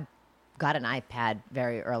 I got an iPad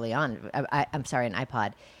very early on. I'm sorry, an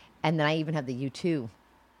iPod, and then I even have the U2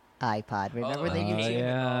 iPod. Remember the U2,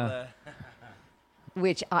 yeah.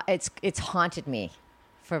 which it's haunted me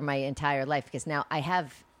for my entire life because now I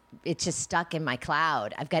have. It's just stuck in my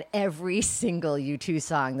cloud. I've got every single U2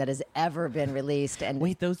 song that has ever been released, and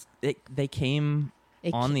Wait, they came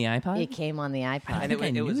It on ca- the iPod? it came on the iPod. I And think I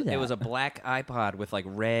it knew was that. it was a black iPod with like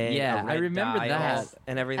red. Yeah, a I red remember dial that.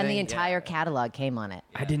 and everything. and the Yeah. entire catalog came on it.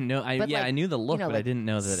 I didn't know. But I knew the look, but I like didn't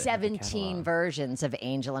know that. It had the 17 catalog. versions of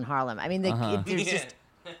Angel in Harlem. I mean, Uh-huh. there's just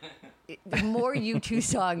more U2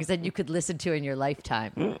 songs than you could listen to in your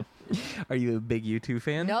lifetime. Are you a big U2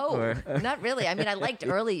 fan? No, Or- not really. I mean, I liked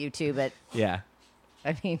early U2, but yeah.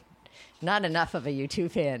 I mean, not enough of a U2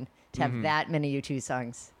 fan to have that many U2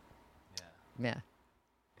 songs. Yeah.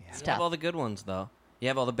 You It's have all tough. the good ones though. You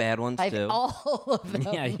have all the bad ones I have too. all of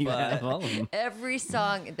them. Yeah, you have all of them. Every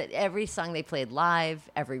song they played live,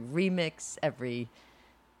 every remix, every.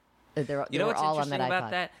 They You know were what's all on interesting that about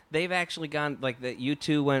iPod. that? They've actually gone like the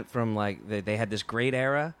U2 went from like they had this great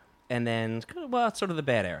era, and then it's sort of the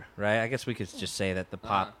bad era, right? I guess we could just say that the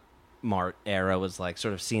pop mart era was like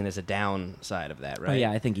sort of seen as a downside of that, right? Oh,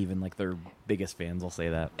 yeah, I think even like their biggest fans will say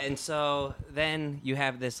that. And so then you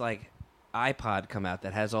have this like iPod come out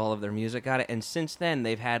that has all of their music on it, and since then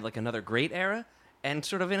they've had like another great era and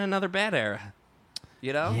sort of in another bad era.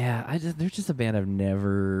 You know? Yeah, they're just a band I've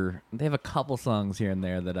never. They have a couple songs here and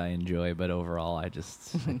there that I enjoy, but overall, I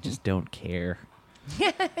just don't care.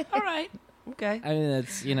 All right. Okay. I mean,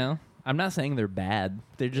 that's I'm not saying they're bad.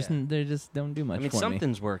 They just don't do much. I mean, for me.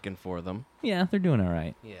 something's working for them. Yeah, they're doing all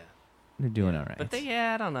right. Yeah. They're doing all right. But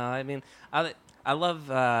I don't know. I mean, I love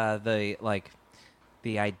the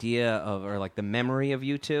idea of or like the memory of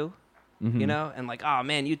U2. Mm-hmm. You know, and like, oh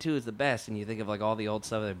man, U2 is the best, and you think of like all the old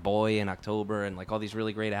stuff, like Boy in October, and like all these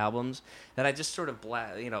really great albums that I just sort of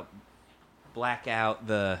black out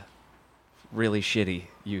the really shitty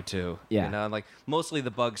U2. Yeah. You know, like mostly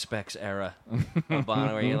the Bug Specs era of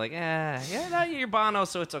Bono, where you're like, no, you're Bono,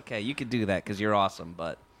 so it's okay. You could do that because you're awesome,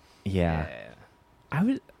 but Yeah. I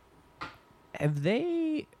would. Have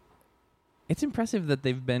they? It's impressive that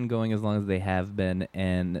they've been going as long as they have been,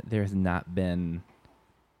 and there's not been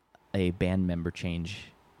a band member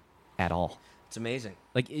change at all. It's amazing.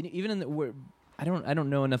 Like even in the, I don't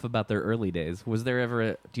know enough about their early days. Was there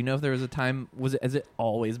ever? Do you know if there was a time? Has it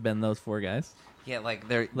always been those four guys? Yeah, like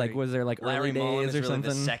they're Like was there like Larry early Mullen days is or really something?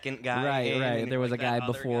 the second guy. Right, in, right. and There was a like that guy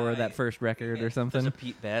other before guy. that first record or There's something. a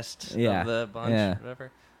Pete Best Yeah, of the bunch, yeah.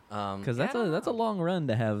 whatever. Because that's a long run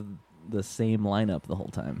to have the same lineup the whole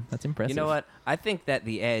time. That's impressive. You know what? I think that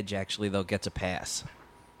the Edge actually though gets a pass.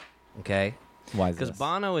 Okay, Why is because this?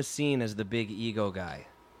 Bono is seen as the big ego guy,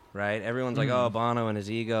 right? Everyone's like, oh, Bono and his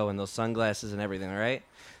ego and those sunglasses and everything, right?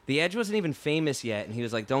 The Edge wasn't even famous yet, and he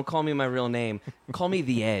was like, don't call me my real name. Call me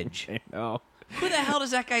The Edge. Oh, Who the hell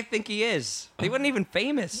does that guy think he is? He wasn't even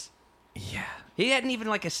famous. yeah. He hadn't even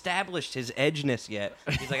like established his edgeness yet.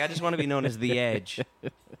 He's like, I just want to be known as The Edge.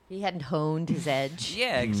 He hadn't honed his edge.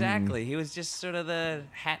 Yeah, exactly. He was just sort of the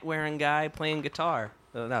hat-wearing guy playing guitar.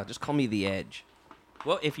 No, just call me The Edge.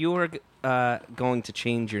 Well, if you were going to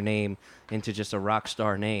change your name into just a rock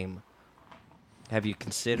star name, have you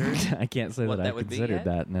considered? I can't say What that that I would be considered yet?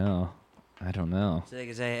 that. No, I don't know. So they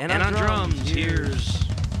could say, and on drums, here's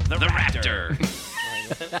The Raptor.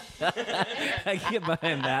 I can get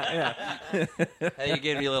behind that. Yeah. how you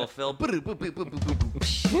give me a little fill.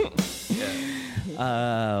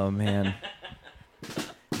 Oh man.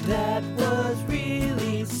 That was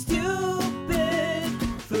really stupid.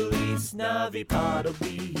 Feliz Navipod will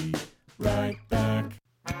be right back.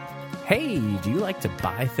 Hey, do you like to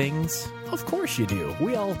buy things? Of course you do.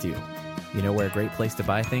 We all do. You know where a great place to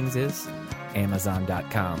buy things is?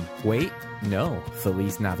 Amazon.com. Wait, no,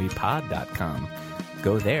 FelizNaviPod.com.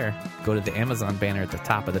 Go there, go to the Amazon banner at the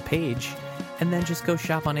top of the page, and then just go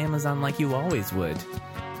shop on Amazon like you always would.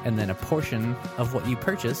 And then a portion of what you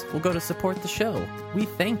purchase will go to support the show. We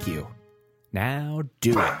thank you. Now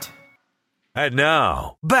do it. And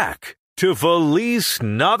now, back to Feliz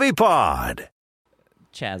Navipod.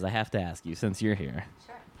 Chaz, I have to ask you since you're here.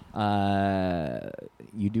 Sure.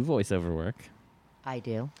 You do voiceover work. I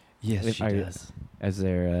do. Yes, she Are- does. Is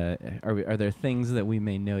there are there things that we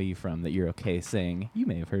may know you from that you're okay saying? You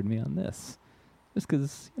may have heard me on this, just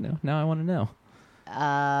because now I want to know.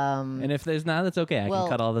 And if there's not, that's okay. I well,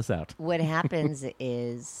 can cut all this out. What happens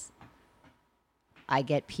is I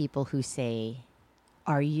get people who say,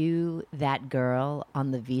 "Are you that girl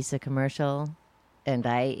on the Visa commercial?" And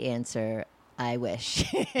I answer, "I wish."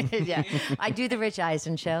 Yeah, I do the Rich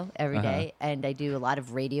Eisen show every day, and I do a lot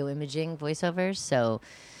of radio imaging voiceovers. So,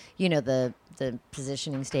 the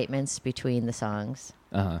positioning statements between the songs,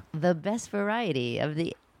 the best variety of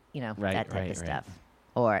the, Right, that type right, of right. stuff,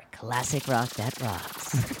 or classic rock that rocks,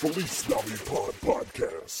 Feliz Navipod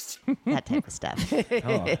Podcast. that type of stuff.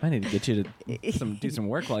 Oh, I need to get you to do some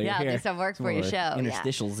work while you're Yeah, I'll here. do some work for your more show, yeah.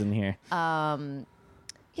 Interstitials in here.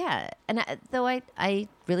 Yeah, and I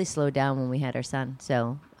really slowed down when we had our son,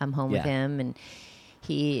 so I'm home with Yeah. him, and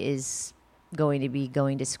he is going to be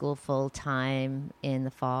going to school full time in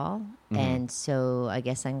the fall, and so I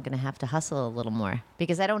guess I'm going to have to hustle a little more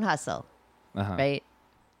because I don't hustle, right?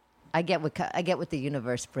 I get what the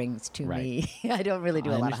universe brings to Right. me. I don't really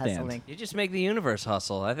do I a lot of understand. hustling. You just make the universe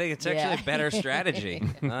hustle. I think it's actually Yeah. a better strategy.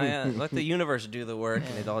 Let the universe do the work,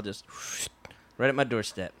 and it all just right at my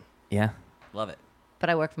doorstep. Yeah. Love it. But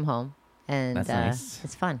I work from home, and That's nice.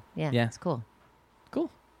 it's fun. Yeah, Yeah. it's cool. Cool.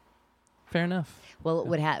 Fair enough. Well,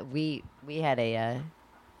 we had a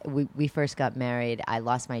we first got married. I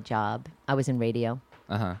lost my job. I was in radio,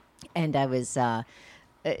 and I was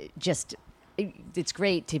just. It's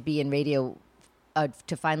great to be in radio,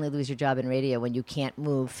 to finally lose your job in radio when you can't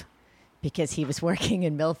move, because he was working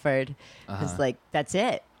in Milford. It's like that's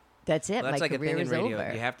it. That's it. Well, that's my like a career thing in is radio.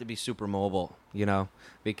 over. You have to be super mobile,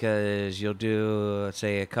 because you'll do,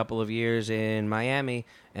 say, a couple of years in Miami,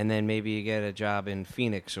 and then maybe you get a job in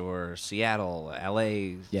Phoenix or Seattle,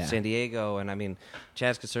 LA, Yeah. San Diego. And I mean,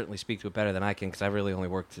 Chaz could certainly speak to it better than I can, because I've really only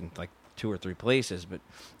worked in like 2 or 3 places, but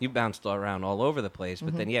you bounced around all over the place.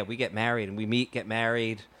 But then, yeah, we get married, and we meet, get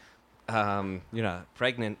married,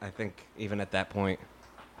 pregnant, I think, even at that point.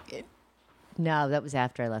 No, that was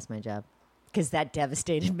after I lost my job, because that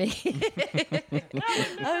devastated me. I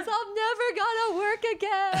was, I'm never gonna work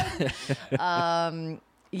again.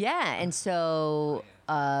 Yeah, and so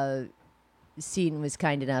Seton was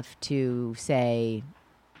kind enough to say,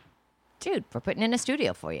 "Dude, we're putting in a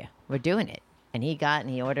studio for you. We're doing it." And he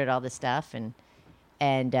ordered all the stuff, and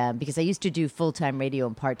and because I used to do full-time radio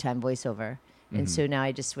and part-time voiceover, and so now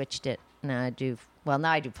I just switched it. Now I do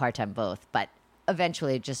part-time both, but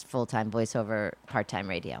eventually just full-time voiceover, part-time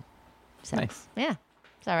radio. So Nice. yeah,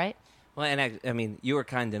 it's all right. Well, and I mean, you were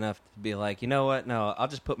kind enough to be like, you know what? No, I'll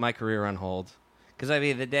just put my career on hold. Because I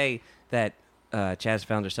mean, the day that Chaz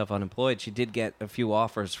found herself unemployed, she did get a few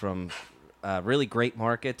offers from really great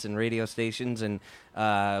markets and radio stations, and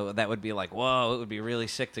that would be like, whoa, it would be really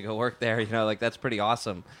sick to go work there. You know, like that's pretty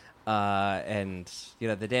awesome. And you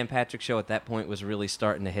know, the Dan Patrick Show at that point was really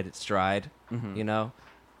starting to hit its stride. You know,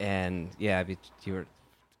 and yeah, I mean, you were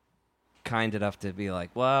kind enough to be like,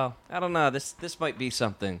 well, I don't know, this might be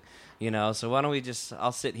something, you know, so why don't we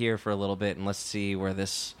I'll sit here for a little bit and let's see where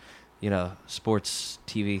this, you know, sports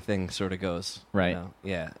TV thing sort of goes. Right. You know?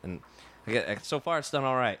 Yeah. And so far it's done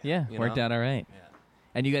all right. Yeah, you worked know? out all right. Yeah.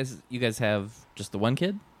 And you guys have just the one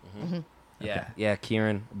kid? Yeah. Yeah.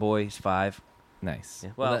 Kieran, boy, he's 5. Nice.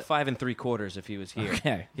 Yeah. Well, that- 5 3/4 if he was here.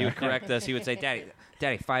 Okay. He would correct us. He would say,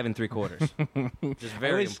 Daddy, 5 3/4. Just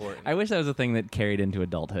very important. I wish that was a thing that carried into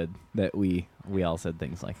adulthood, that we all said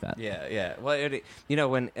things like that. Yeah, yeah. Well, you know,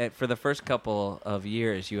 when for the first couple of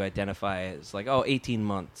years you identify as like, 18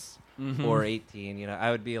 months or 18, you know, I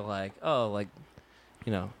would be like, like,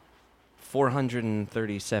 you know,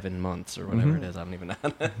 437 months or whatever it is. I don't even know.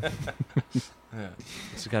 Yeah.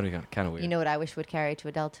 It's got to be kind of weird. You know what I wish would carry to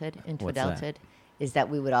adulthood, into What's that? adulthood, is that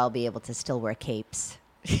we would all be able to still wear capes.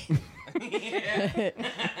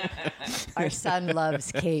 Our son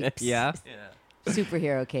loves capes. Yeah? yeah.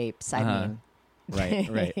 Superhero capes, I Uh-huh. mean. Right,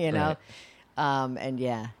 right. You know? right. And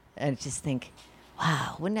yeah, and just think,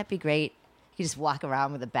 wow, wouldn't that be great? You just walk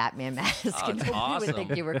around with a Batman mask and it's nobody awesome. would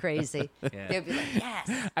think you were crazy. Yeah. They'd be like,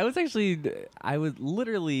 yes. I was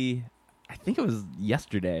literally, I think it was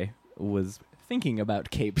yesterday, was thinking about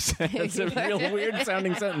capes. It's a real weird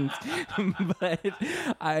sounding sentence. But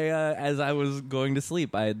as I was going to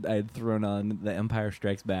sleep, I'd thrown on The Empire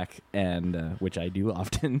Strikes Back, and which I do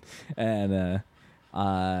often, and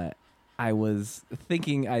I was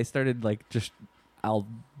thinking, I started like I'll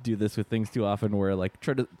do this with things too often, where like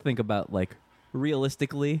try to think about like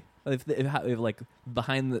realistically, if like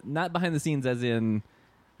not behind the scenes as in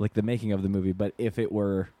like the making of the movie, but if it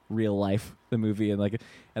were real life, the movie, and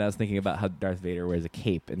I was thinking about how Darth Vader wears a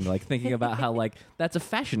cape, and like thinking about how like that's a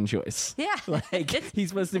fashion choice. Yeah. Like he's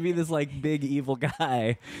supposed to be this like big evil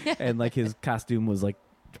guy, and like his costume was like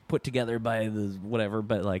put together by the whatever,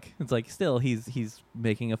 but like it's like still he's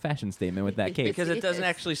making a fashion statement with that cape. Because it doesn't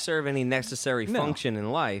actually serve any necessary No. function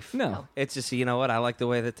in life. No. It's just, you know what, I like the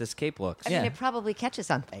way that this cape looks. I mean, Yeah. it probably catches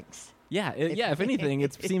on things. Yeah, if anything,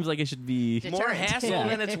 it seems like it should be. More Deterrent. hassle Yeah.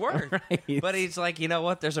 than it's worth. Right. But he's like, you know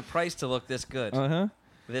what, there's a price to look this good,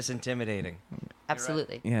 this intimidating.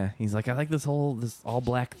 Absolutely. Yeah, he's like, I like this all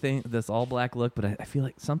black thing, this all black look, but I feel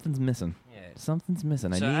like something's missing. Yeah. Something's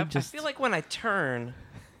missing. So I I feel like when I turn,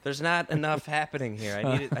 there's not enough happening here.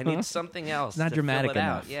 I need something else. it's not to dramatic fill it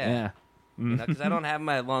enough. Out. Yeah. Because I don't have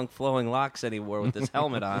my long flowing locks anymore with this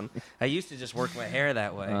helmet on. I used to just work my hair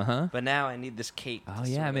that way, but now I need this cape. Oh to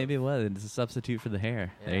yeah, sort of- maybe it was. It's a substitute for the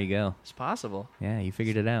hair. Yeah. There you go. It's possible. Yeah, you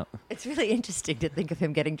figured it out. It's really interesting to think of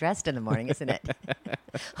him getting dressed in the morning, isn't it?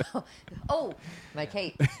 Oh, my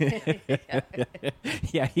cape.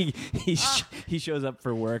 Yeah, he shows up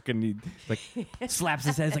for work and he like slaps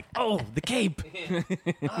his head. He's like, oh, the cape.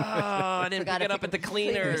 Oh, I didn't Forgot pick it to up pick at the the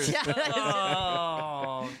cleaners. cleaners.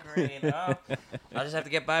 Oh, great. Oh, I'll just have to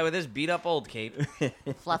get by with this beat up old cape.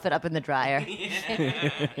 Fluff it up in the dryer.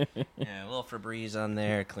 Yeah, a little Febreze on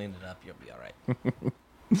there, clean it up, you'll be all right.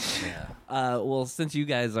 Yeah. Well, since you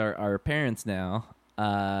guys are parents now,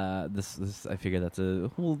 this I figure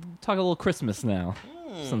we'll talk a little Christmas now,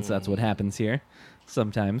 since that's what happens here,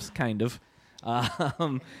 sometimes, kind of.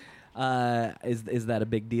 Is that a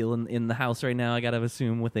big deal in the house right now? I gotta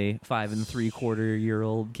assume with a 5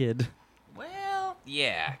 3/4-year-old kid. Well,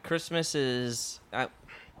 yeah, Christmas is.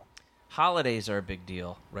 Holidays are a big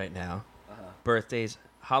deal right now. Birthdays,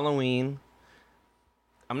 Halloween.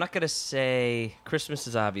 I'm not going to say Christmas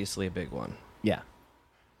is obviously a big one. Yeah,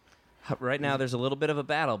 Right now, there's a little bit of a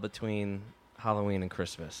battle between Halloween and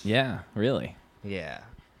Christmas. yeah, really. Yeah.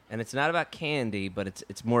 And it's not about candy, but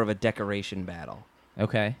it's more of a decoration battle.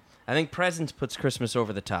 Okay, I think presents puts Christmas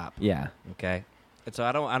over the top. yeah. Okay. And so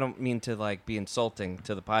I don't mean to like be insulting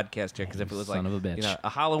to the podcast here, because if it was Son like of a bitch. you know, a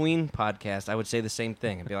Halloween podcast, I would say the same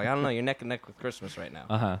thing and be like, I don't know, you're neck and neck with Christmas right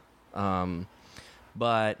now.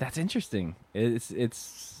 But That's interesting. It's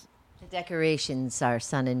The decorations, our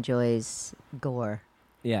son enjoys gore.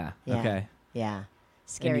 yeah. Yeah. Okay. Yeah.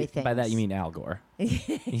 scary things. By that you mean Al Gore.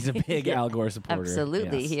 He's a big Al Gore supporter.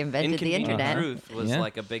 Absolutely. Yes. He invented the Inconvenient internet. truth was Yeah.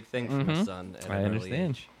 like a big thing for my son. At I an early understand.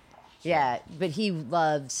 age. Yeah, but he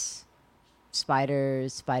loves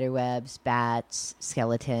spiders, spider webs, bats,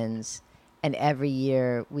 skeletons, and every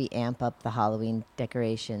year we amp up the Halloween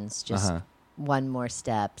decorations just one more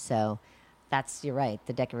step. So you're right,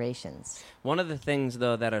 the decorations. One of the things,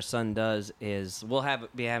 though, that our son does is we'll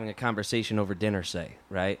be having a conversation over dinner, say,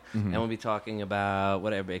 right? And we'll be talking about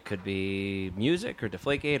whatever. It could be music or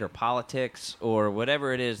Deflategate or politics or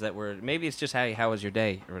whatever it is that maybe it's just how was your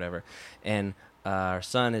day or whatever. And our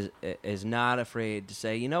son is not afraid to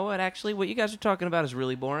say, you know what, actually, what you guys are talking about is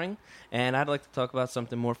really boring, and I'd like to talk about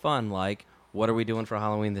something more fun, like what are we doing for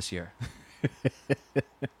Halloween this year?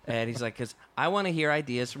 And he's like, because I want to hear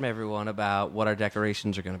ideas from everyone about what our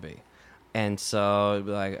decorations are going to be. And so it'd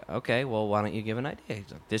be like, okay, well, why don't you give an idea?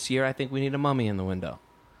 He's like, this year I think we need a mummy in the window.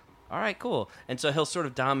 All right, cool. And so he'll sort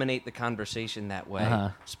of dominate the conversation that way,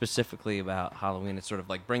 specifically about Halloween. It's sort of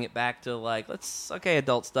like bring it back to like,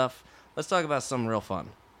 adult stuff. Let's talk about something real fun.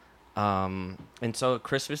 And so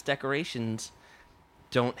Christmas decorations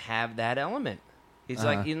don't have that element. He's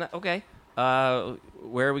like, okay,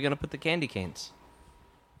 where are we going to put the candy canes?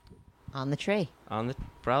 On the tree.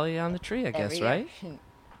 Probably on the tree, I guess, Every right? year.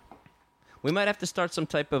 We might have to start some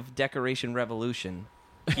type of decoration revolution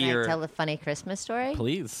Can here. I tell a funny Christmas story?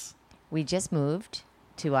 Please. We just moved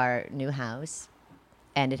to our new house,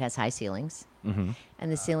 and it has high ceilings. Mm-hmm.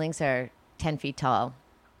 And the ceilings are 10 feet tall.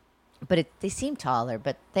 But they seem taller,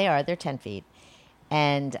 but they're 10 feet.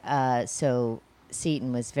 And so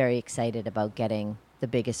Seaton was very excited about getting the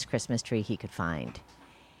biggest Christmas tree he could find.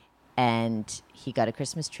 And he got a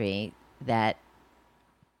Christmas tree that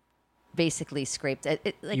basically scraped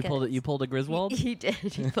it. You pulled a Griswold? He did.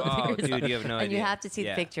 He pulled Oh, the Griswold. dude, you have no And idea. you have to see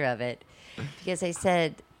Yeah. the picture of it. Because I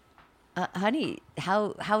said, honey,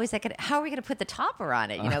 how is that how are we gonna put the topper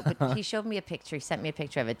on it? You know, but he showed me a picture, he sent me a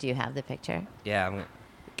picture of it. Do you have the picture? Yeah,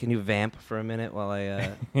 can you vamp for a minute while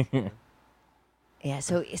I... Yeah,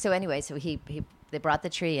 so anyway, they brought the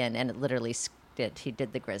tree in and it literally he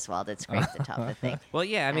did the Griswold. It scraped the top of the thing. Well,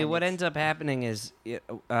 yeah, I mean, And what it's- ends up happening is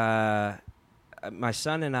my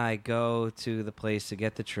son and I go to the place to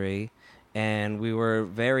get the tree, and we were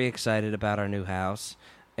very excited about our new house.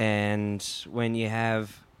 And when you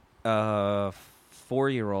have a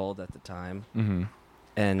 4-year-old at the time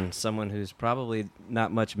and someone who's probably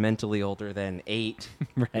not much mentally older than 8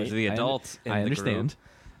 Right. was the adult in I the understand.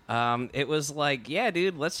 group, it was like, yeah,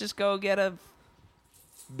 dude, let's just go get a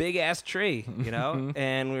big ass tree, you know?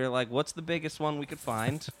 And we were like, what's the biggest one we could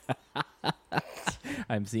find?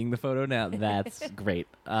 I'm seeing the photo now. That's great.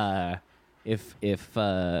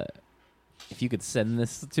 If you could send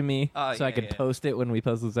this to me Oh, so I yeah, could yeah. post it when we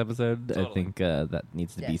post this episode, I Totally. think that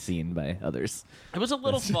needs to be Yes. seen by others. It was a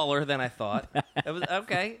little smaller than I thought. It was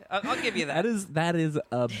okay. I'll give you that. That is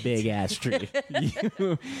a big ass tree.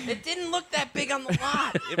 It didn't look that big on the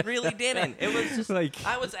lot. It really didn't. It was just Like-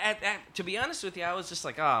 I was to be honest with you, I was just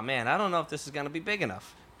like, oh man, I don't know if this is gonna be big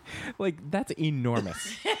enough. Like, that's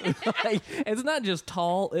enormous. Like, it's not just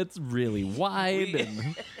tall; it's really wide.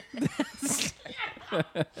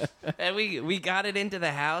 And we got it into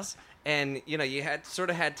the house, and you know, you had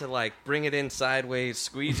to like bring it in sideways,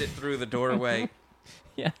 squeeze it through the doorway,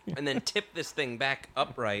 Yeah. and then tip this thing back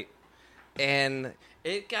upright. And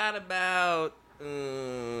it got about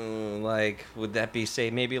like, would that be, say,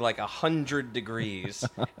 maybe like 100 degrees,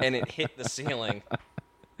 and it hit the ceiling.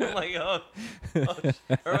 I'm like, or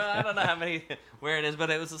I don't know where it is, but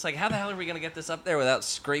it was just like, how the hell are we gonna get this up there without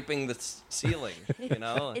scraping the ceiling? You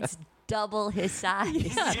know, It's double his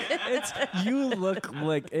size. You look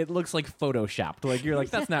like it looks like photoshopped. Like you're like,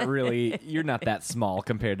 that's not really. You're not that small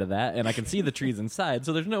compared to that, and I can see the trees inside,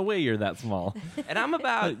 so there's no way you're that small. and I'm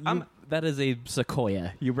about, That is a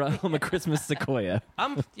sequoia. You brought home a Christmas sequoia.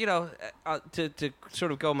 I'm, you know, to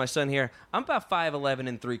sort of go with my son here, I'm about 5'11"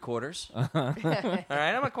 and 3/4. All right,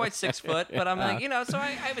 I'm not quite 6 foot, but I'm like, you know, so I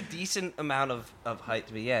have a decent amount of height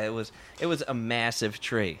to me. Yeah, it was a massive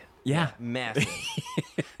tree. Yeah. Massive.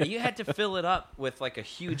 You had to fill it up with like a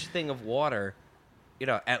huge thing of water, you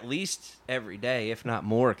know, at least every day, if not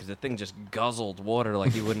more, because the thing just guzzled water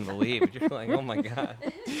like you wouldn't believe. You're like, oh my God.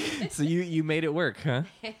 So you made it work, huh?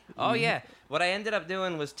 Oh yeah. What I ended up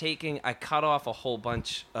doing was I cut off a whole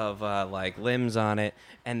bunch of like limbs on it,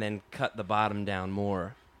 and then cut the bottom down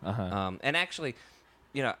more. And actually,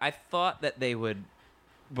 you know, I thought that they would,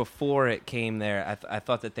 before it came there, I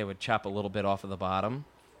thought that they would chop a little bit off of the bottom.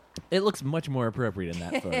 It looks much more appropriate in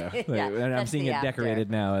that photo. Yeah, and I'm that's seeing the it after.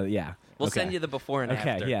 decorated now. Yeah. We'll Okay. send you the before and Okay,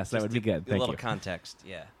 after. yes, that just would be to- good. A Thank little you. context,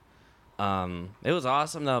 yeah. It was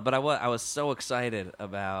awesome though, but I was so excited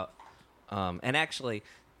about, and actually,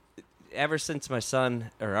 ever since our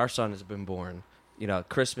son has been born,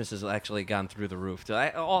 Christmas has actually gone through the roof.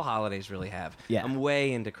 All holidays really have. Yeah. I'm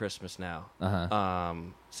way into Christmas now. Uh-huh.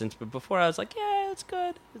 But before I was like, yeah, it's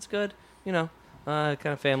good, kind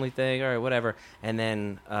of family thing, all right, whatever. And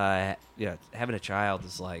then, having a child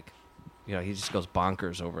is like, he just goes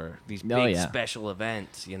bonkers over these big special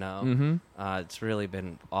events, Mm-hmm. It's really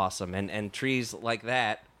been awesome. And trees like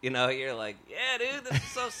that, you're like, yeah, dude, this is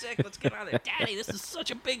so sick. Let's get on there. Daddy, this is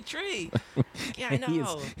such a big tree. Yeah, I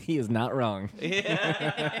know. He is not wrong.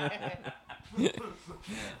 Yeah.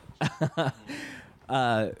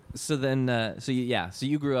 So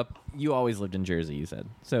you grew up. You always lived in Jersey. You said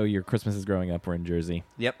so. Your Christmases growing up were in Jersey.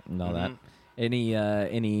 Yep. And all that. Mhm.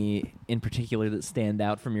 Any in particular that stand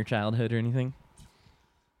out from your childhood or anything?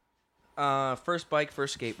 First bike,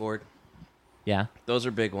 first skateboard. Yeah. Those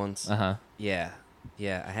are big ones. Uh-huh. Yeah.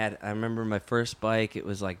 I remember my first bike. It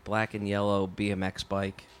was like black and yellow BMX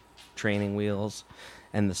bike, training wheels,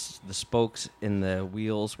 and the spokes in the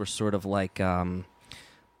wheels were sort of like I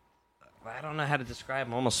don't know how to describe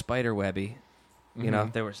them, almost spider webby.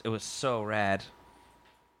 It was so rad.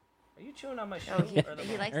 Are you chewing on my shoe?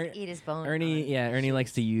 He likes to eat his bone. Ernie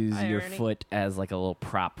likes to use Hi, your Ernie. foot as like a little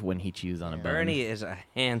prop when he chews on a bone. Ernie is a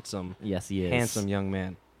handsome Yes, young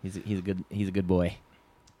man. He's a good boy.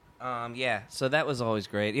 Yeah, so that was always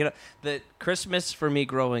great. The Christmas for me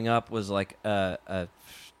growing up was like a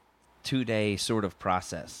 2-day sort of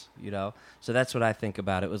process, So that's what I think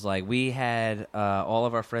about. It was like we had all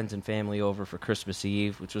of our friends and family over for Christmas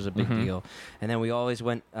Eve, which was a big deal. And then we always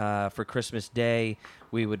went for Christmas Day.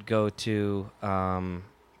 We would go to,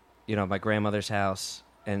 my grandmother's house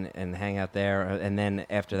and hang out there. And then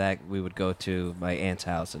after that, we would go to my aunt's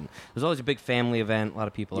house. And it was always a big family event, a lot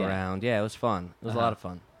of people around. Yeah, it was fun. It was a lot of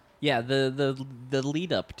fun. Yeah, the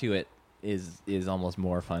lead up to it is almost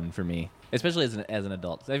more fun for me, especially as an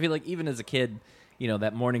adult. So I feel like even as a kid,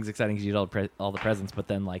 that morning's exciting because you get all the presents, but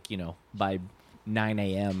then by 9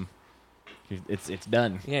 a.m. it's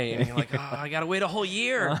done. Yeah, you're like, oh, I gotta wait a whole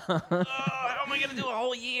year. How am I gonna do a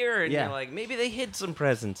whole year? And Yeah. you're like, maybe they hid some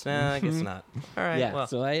presents. Nah, I guess not. All right. Yeah, Well,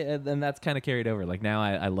 so and that's kind of carried over. Like now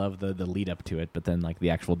I love the lead up to it, but then like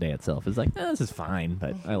the actual day itself is like, this is fine,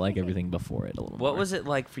 but I like everything before it a little more. what was it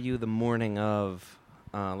like for you the morning of?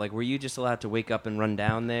 Were you just allowed to wake up and run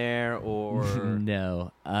down there, or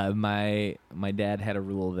No, my dad had a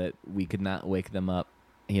rule that we could not wake them up,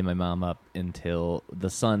 he and my mom up, until the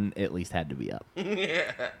sun at least had to be up.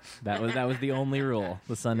 That was the only rule.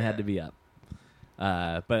 The sun had to be up.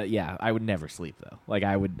 But yeah, I would never sleep though. Like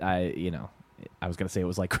I was gonna say it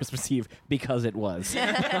was like Christmas Eve because it was.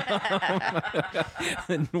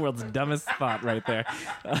 The world's dumbest thought right there.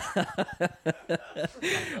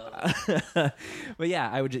 But yeah,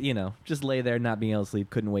 I would just lay there not being able to sleep.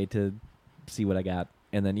 Couldn't wait to see what I got,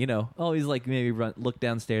 and then always like maybe look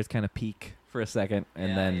downstairs, kind of peek for a second,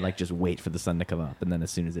 and then like just wait for the sun to come up, and then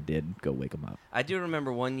as soon as it did, go wake them up. I do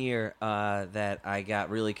remember one year that I got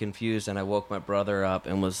really confused and I woke my brother up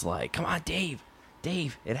and was like, "Come on, Dave,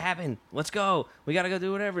 it happened. Let's go. We got to go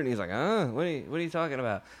do whatever." And he's like, what are you talking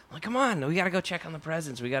about? I'm like, come on. We got to go check on the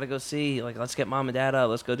presents. We got to go see. Like, let's get mom and dad up.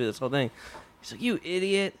 Let's go do this whole thing. He's like, you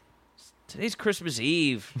idiot. Today's Christmas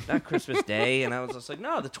Eve, not Christmas Day. And I was just like,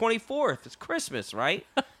 no, the 24th. It's Christmas, right?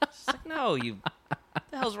 It's like, no, what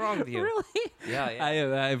the hell's wrong with you? Really? Yeah.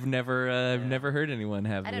 I've never heard anyone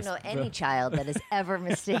have. I don't this. know any child that has ever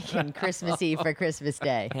mistaken Christmas Eve for Christmas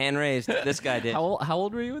Day. Hand raised. This guy did. How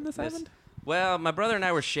old were you when this happened? Well, my brother and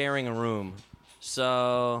I were sharing a room.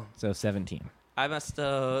 So So 17. I must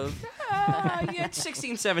have,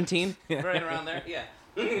 16, 17, right around there. Yeah.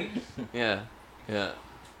 Yeah.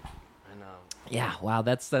 I know. Yeah, wow,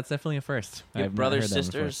 that's definitely a first. You have I've never brothers, heard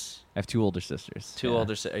that before. sisters? I have 2 older sisters. Two Yeah.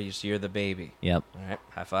 older sisters. So you're the baby. Yep. All right.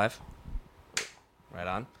 High five.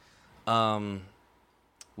 Right on.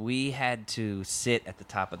 We had to sit at the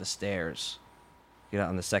top of the stairs,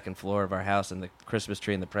 on the second floor of our house, and the Christmas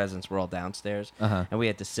tree and the presents were all downstairs. Uh-huh. And we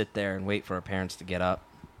had to sit there and wait for our parents to get up.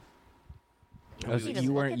 Oh, so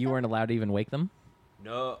you weren't allowed to even wake them?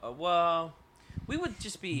 No, well, we would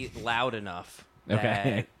just be loud enough that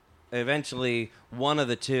Okay. eventually one of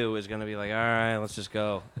the two is going to be like, all right, let's just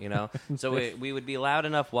go, So we would be loud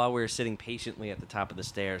enough while we were sitting patiently at the top of the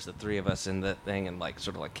stairs, the three of us in the thing, and like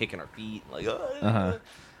sort of like kicking our feet, like, Uh-huh.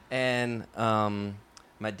 And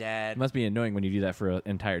my dad It must be annoying when you do that for an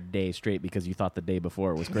entire day straight because you thought the day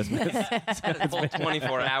before was Christmas. had a full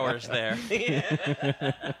 24 hours there.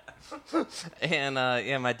 And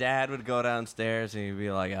my dad would go downstairs and he'd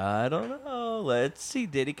be like, I don't know. Let's see.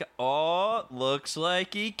 Did he? Oh, looks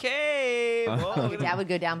like he came. Oh, Your dad would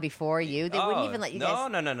go down before you. They wouldn't even let you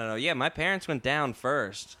guys. No. Yeah, my parents went down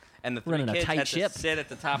first. And the three Running a kids tight had ship. to sit at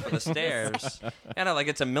the top of the stairs. Like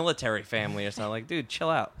it's a military family or something. Like, dude, chill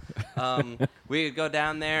out. We would go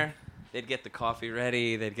down there. They'd get the coffee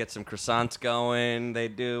ready. They'd get some croissants going.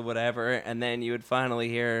 They'd do whatever. And then you would finally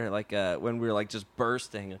hear, like, when we were, like, just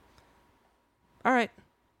bursting. All right.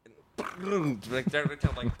 Like,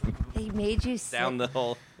 They made you sit. down the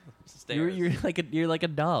whole stairs. You're like a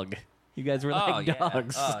dog. You guys were like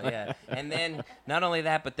dogs. Oh, yeah. And then, not only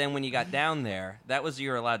that, but then when you got down there, that was you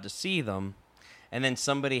were allowed to see them. And then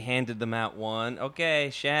somebody handed them out one. Okay,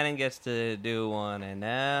 Shannon gets to do one, and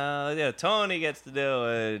now Tony gets to do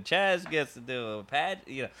it. Chaz gets to do it. Pat,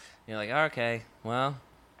 you're like, okay, well,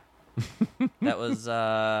 that was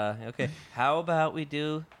okay. How about we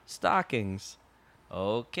do stockings?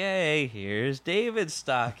 Okay, here's David's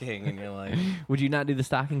stocking, and you're like, Would you not do the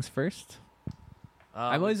stockings first?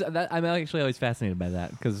 I'm actually always fascinated by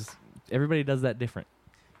that because everybody does that different.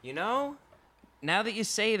 Now that you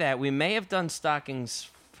say that, we may have done stockings.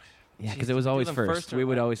 Yeah, because it was always them first. or We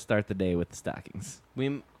would what? always start the day with the stockings.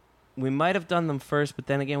 We might have done them first, but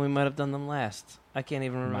then again, we might have done them last. I can't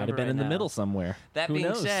even remember. Might have been right in the now. middle somewhere. That Who being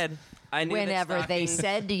knows? said, I knew that Whenever they stockings-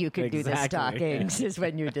 said you could do the Exactly, stockings is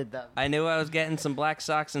when you did them. I knew I was getting some black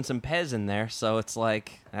socks and some Pez in there, so it's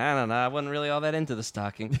like, I don't know, I wasn't really all that into the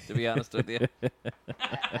stocking, to be honest with you.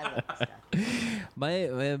 I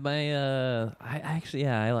love the stockings.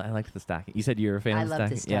 I liked the stocking. You said you were a fan I of the love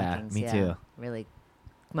the stockings? stockings. Yeah, me too. Really.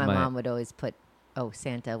 My My- mom would always put. Oh,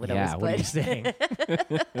 Santa would Yeah, what are you always saying?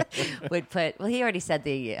 put. Would put. Well, he already said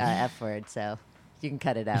the F word, so you can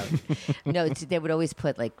cut it out. No, they would always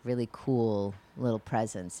put like really cool little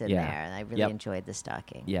presents in Yeah. there, and I really Yep. enjoyed the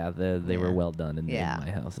stocking. Yeah, they were Yeah. well done in Yeah.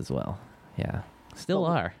 my house as well. Yeah, still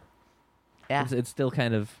Well, are. Yeah. It's still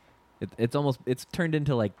kind of. It's turned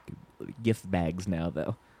into like gift bags now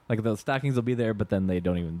though. Like those stockings will be there, but then they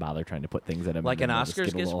don't even bother trying to put things in them. Like and an then they'll just Oscars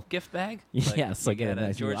get a little- gift bag? Yes, you like a get a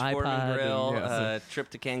nice new George Foreman iPod grill, and- trip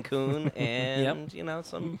to Cancun, and,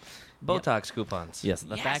 some Botox coupons. Yes,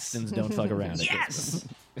 the Faxtons don't fuck around. at Yes!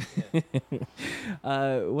 Christmas.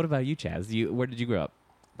 What about you, Chaz? Where did you grow up?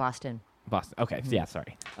 Boston. Boston. Okay, Mm-hmm. yeah,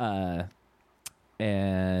 sorry.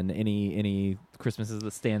 And any Christmases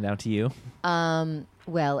that stand out to you?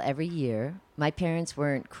 Well, every year, my parents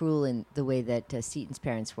weren't cruel in the way that Seaton's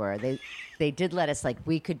parents were. They did let us, like,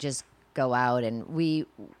 we could just go out and we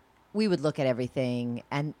would look at everything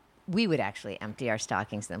and we would actually empty our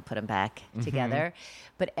stockings and then put them back together.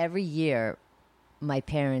 But every year, my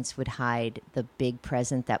parents would hide the big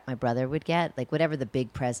present that my brother would get. Like, whatever the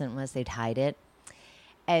big present was, they'd hide it.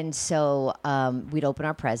 And so we'd open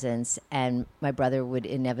our presents, and my brother would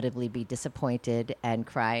inevitably be disappointed and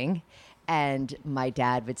crying. And my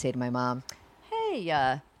dad would say to my mom, "Hey,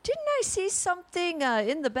 didn't I see something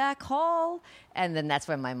in the back hall?" And then that's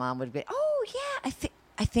when my mom would be, "Oh yeah, I think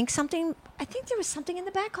there was something in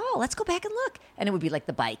the back hall. Let's go back and look." And it would be like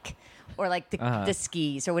the bike, or like the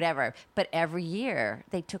skis, or whatever. But every year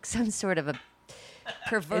they took some sort of a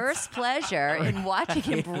perverse pleasure in watching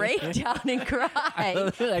him break down and cry.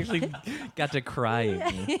 It actually got to crying.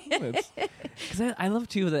 Because I love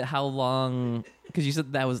too that how long. Because you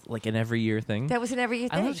said that was like an every year thing. That was an every year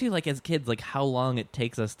thing. I love too, like as kids, like how long it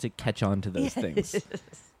takes us to catch on to those things.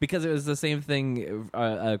 Because it was the same thing.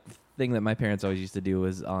 A thing that my parents always used to do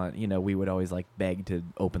was on. We would always like beg to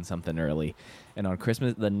open something early, and on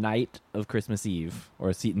Christmas, the night of Christmas Eve, or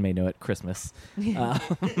as Seaton may know it, Christmas.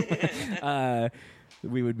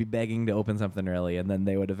 We would be begging to open something early, and then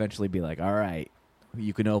they would eventually be like, "All right,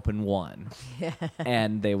 you can open one,"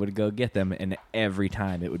 and they would go get them, and every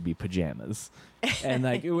time it would be pajamas, and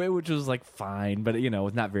like which was like fine, but it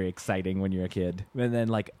was not very exciting when you're a kid. And then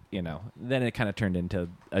then it kind of turned into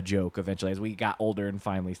a joke eventually as we got older and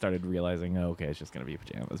finally started realizing, oh, okay, it's just gonna be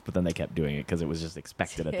pajamas. But then they kept doing it because it was just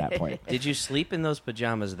expected at that point. Did you sleep in those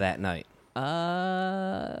pajamas that night?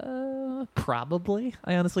 Probably.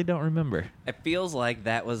 I honestly don't remember. It feels like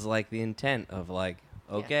that was like the intent of like,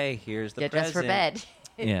 okay, here's the Get dressed for present.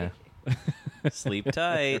 bed. Yeah. Sleep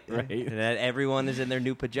tight. Right. And that everyone is in their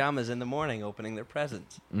new pajamas in the morning opening their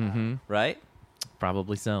presents. Mm-hmm. Right?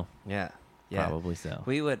 Probably so. Yeah. Probably so.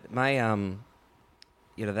 We would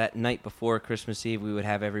that night before Christmas Eve we would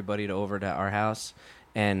have everybody over to our house,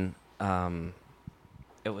 and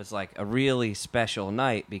it was like a really special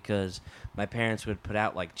night because my parents would put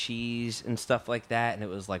out like cheese and stuff like that, and it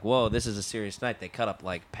was like, whoa, this is a serious night. They cut up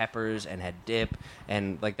like peppers and had dip,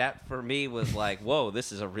 and like that for me was like, whoa,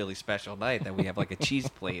 this is a really special night that we have like a cheese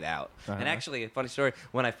plate out. And actually, a funny story,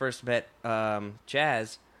 when I first met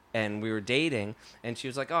Chaz, and we were dating, and she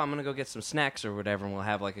was like, oh, I'm going to go get some snacks or whatever, and we'll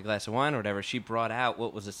have like a glass of wine or whatever. She brought out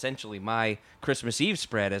what was essentially my Christmas Eve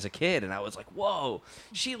spread as a kid, and I was like, whoa,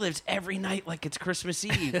 she lives every night like it's Christmas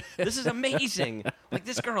Eve. This is amazing. Like,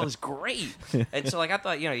 this girl is great. And so, like, I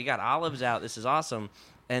thought, you got olives out. This is awesome.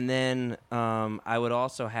 And then I would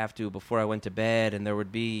also have to, before I went to bed, and there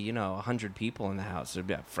would be, 100 people in the house. There'd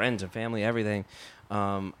be friends and family, everything.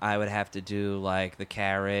 I would have to do, like, the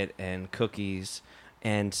carrot and cookies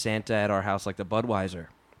and Santa at our house, like the Budweiser.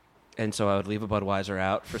 And so I would leave a Budweiser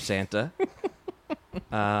out for Santa.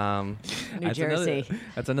 New Jersey.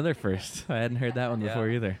 That's another first. I hadn't heard that one before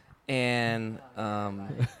either. And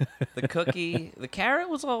the cookie, the carrot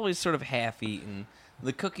was always sort of half-eaten.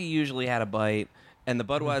 The cookie usually had a bite. And the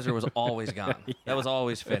Budweiser was always gone. That was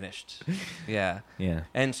always finished. Yeah. Yeah.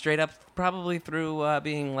 And straight up, probably through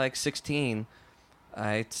being like 16,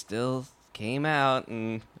 I still came out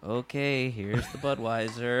and, okay, here's the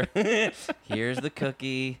Budweiser. Here's the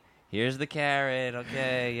cookie. Here's the carrot.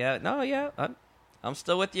 Okay, yeah. No, yeah. I'm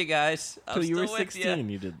still with you guys. So you were still with 16,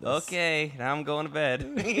 you did this. Okay, now I'm going to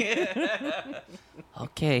bed.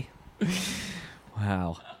 Okay.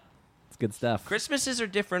 Wow. It's good stuff. Christmases are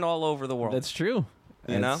different all over the world. That's true.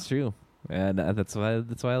 You know? That's true. And that's why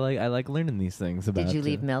I like learning these things about. Did you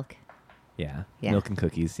leave milk? Yeah. Yeah. Milk and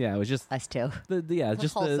cookies. Yeah, it was just Us too.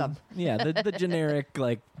 just Wholesome. the generic,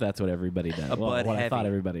 like, that's what everybody does. A Bud what I thought Heavy.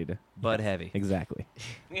 everybody did. Bud Heavy. Exactly.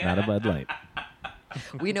 Not a Bud Light.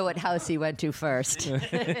 We know what house he went to first.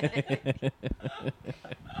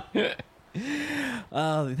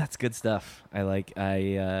 Oh, that's good stuff. I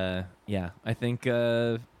think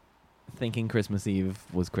thinking Christmas Eve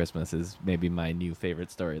was Christmas is maybe my new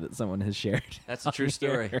favorite story that someone has shared. That's a true on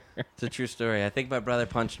story. here. It's a true story. I think my brother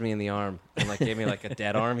punched me in the arm and like gave me like a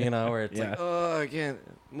dead arm, where it's Yeah. like, oh, I can't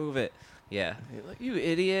move it. Yeah. He's like, you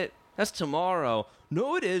idiot. That's tomorrow.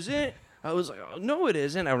 No, it isn't. I was like, oh, no, it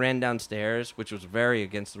isn't. I ran downstairs, which was very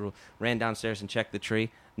against the rule. Ran downstairs and checked the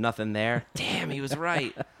tree. Nothing there. Damn, he was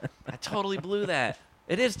right. I totally blew that.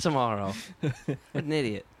 It is tomorrow. What an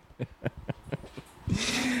idiot.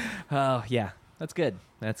 Oh, yeah. That's good.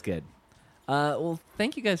 That's good. Well,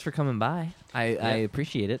 thank you guys for coming by. I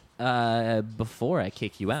appreciate it. Before I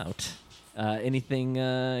kick you out, anything,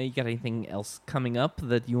 you got anything else coming up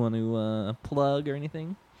that you want to plug or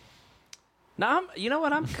anything? No, you know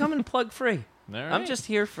what? I'm coming plug free. All I'm right. just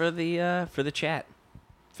here for the chat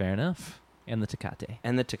Fair enough. And the Tecate.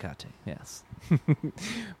 and the Tecate. Yes.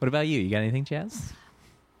 What about you? You got anything, Chaz?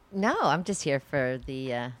 No, I'm just here for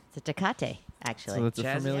the Tecate, actually. So it's a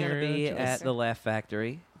Jazz is familiar going to be choice. at the Laugh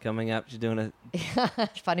Factory coming up. She's doing a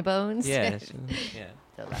Funny Bones. yeah. So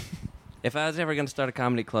that- If I was ever going to start a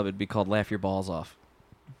comedy club, it'd be called Laugh Your Balls Off.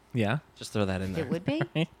 Yeah. Just throw that in there. it would be.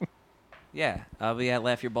 Yeah, I'll be at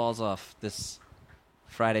Laugh Your Balls Off this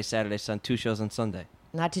Friday, Saturday, 2 shows on Sunday.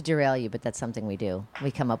 Not to derail you, but that's something we do.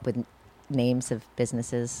 We come up with names of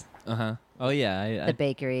businesses. Uh-huh. Oh, yeah. The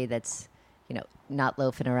bakery that's, not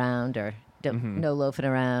loafing around or no loafing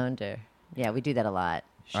around or we do that a lot.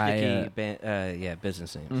 I, Sticky,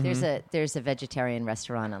 business names. There's a vegetarian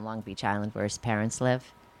restaurant on Long Beach Island where his parents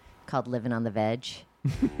live, called Living on the Veg.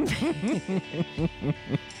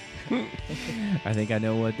 I think I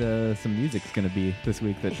know what some music's going to be this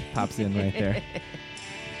week that pops in right there.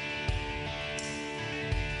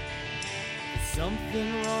 There's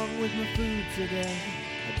something wrong with my food today.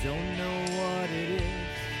 I don't know what it is.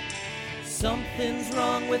 Something's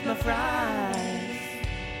wrong with my fries.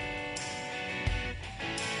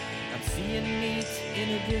 I'm seeing meat in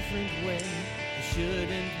a different way. It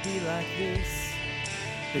shouldn't be like this.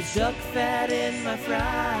 There's duck fat in my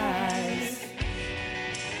fries.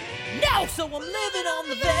 No, so I'm living on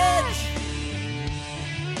the veg.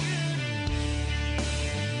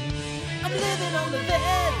 I'm living on the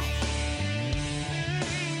veg.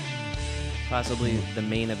 Possibly the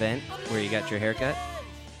main event where you got your haircut.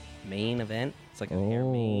 Main event. It's like a hair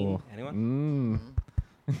main. Anyone?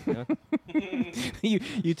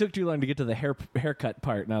 You took too long to get to the haircut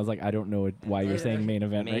part, and I was like, I don't know why you're saying main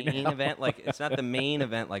event right Main now. event, like it's not the main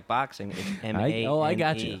event like boxing. It's M-A-N-E. I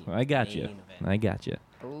got you. I got you. Main event. I got you.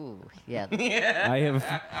 Ooh, yeah. I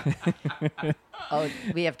have. Oh,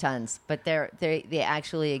 we have tons, but they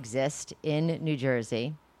actually exist in New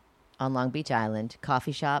Jersey, on Long Beach Island.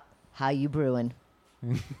 Coffee shop. How you brewing?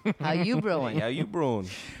 How you brewing? How you brewing?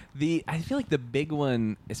 I feel like the big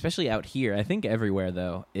one, especially out here, I think everywhere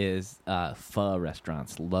though, is pho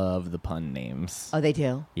restaurants. Love the pun names. Oh, they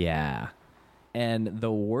do. Yeah. And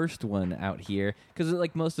the worst one out here, because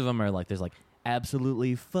like most of them are like, there's like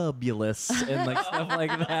absolutely fabulous and like stuff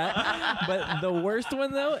like that. But the worst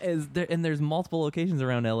one though is there, and there's multiple locations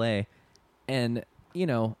around LA, and you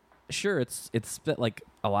know, sure it's like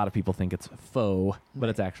a lot of people think it's faux, but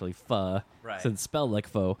it's actually pho. Right. So it's spelled like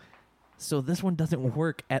faux. So this one doesn't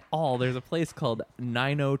work at all. There's a place called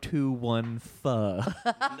 9021 Pho.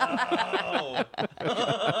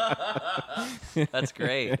 That's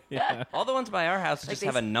great. Yeah. All the ones by our house just they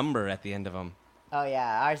have a s- number at the end of them. Oh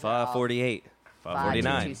yeah, ours are all 48, 49.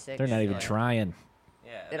 5226. They're not even trying.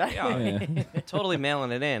 Yeah, Did I? they are. Totally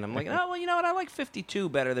mailing it in. I'm like, oh well, you know what? I like 52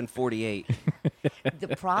 better than 48.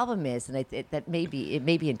 The problem is, and it may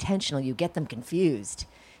be intentional. You get them confused.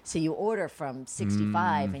 So you order from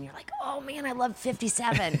 65, and you're like, "Oh man, I love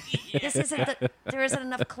 57. This isn't there isn't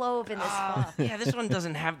enough clove in this." Oh, yeah, this one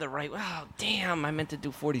doesn't have the right. Oh, damn! I meant to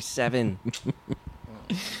do 47.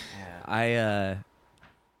 I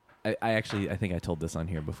actually I think I told this on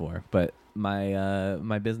here before, but my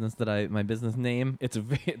business name it's a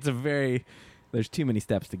very there's too many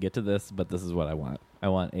steps to get to this, but this is what I want.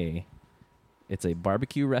 It's a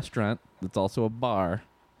barbecue restaurant that's also a bar,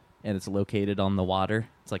 and it's located on the water.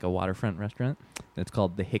 It's like a waterfront restaurant. And it's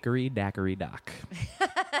called the Hickory Daiquiri Dock.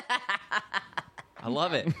 I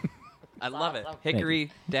love it. I love it. awesome.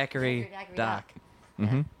 Hickory Daiquiri Hickory Daiquiri Dock.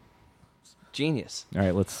 Mm-hmm. Genius. All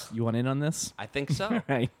right, you want in on this? I think so. All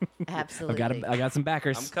right, Absolutely. I got some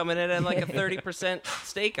backers. I'm coming in at like a 30%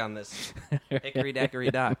 stake on this Hickory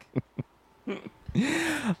Daiquiri Dock.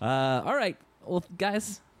 All right, well,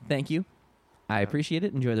 guys, thank you. I appreciate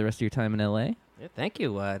it. Enjoy the rest of your time in LA. Yeah, thank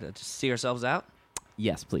you. Just see ourselves out.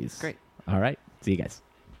 Yes, please. Great. All right. See you guys.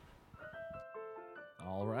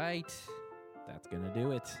 All right. That's going to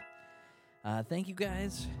do it. Thank you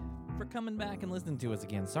guys for coming back and listening to us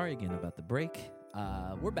again. Sorry again about the break.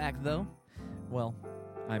 We're back, though. Well,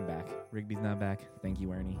 I'm back. Rigby's not back. Thank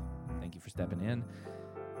you, Ernie. Thank you for stepping in.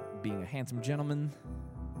 Being a handsome gentleman.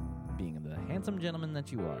 Being the handsome gentleman that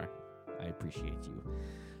you are. I appreciate you.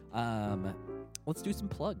 Let's do some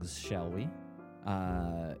plugs, shall we?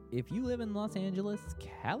 If you live in Los Angeles,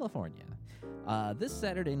 California, this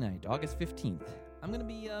Saturday night, August 15th, I'm going to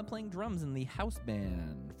be playing drums in the house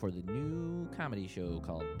band for the new comedy show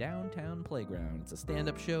called Downtown Playground. It's a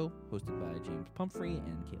stand-up show hosted by James Pumphrey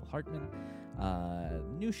and Cale Hartman.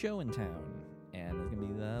 New show in town, and there's going to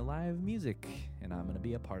be live music, and I'm going to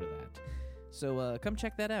be a part of that. So come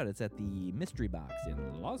check that out. It's at the Mystery Box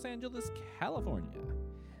in Los Angeles, California.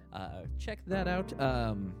 Check that out.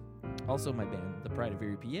 Also, my band, The Pride of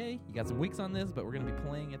Erie, PA. You got some weeks on this, but we're going to be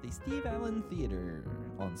playing at the Steve Allen Theater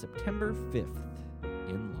on September 5th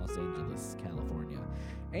in Los Angeles, California.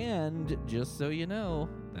 And just so you know,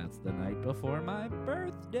 that's the night before my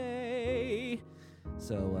birthday.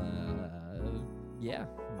 So, yeah,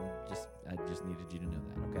 I just needed you to know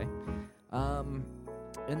that, okay?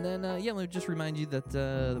 And then, let me just remind you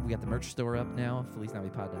that we got the merch store up now,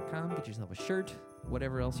 FeliceNaviPod.com. Get yourself a shirt,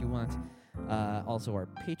 whatever else you want. Also, our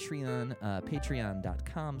Patreon,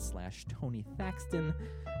 patreon.com/Tony Thaxton.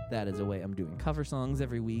 That is a way I'm doing cover songs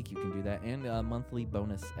every week. You can do that. And a monthly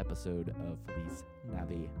bonus episode of Felice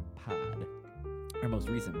Navi Pod. Our most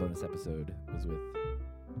recent bonus episode was with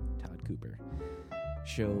Todd Cooper.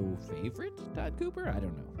 Show favorite Todd Cooper? I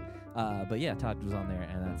don't know. But yeah, Todd was on there,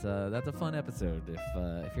 and that's a fun episode.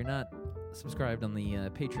 If you're not subscribed on the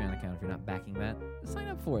Patreon account, if you're not backing that, sign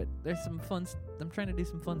up for it. There's some fun. I'm trying to do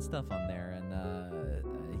some fun stuff on there, and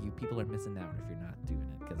you people are missing out if you're not doing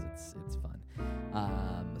it because it's fun.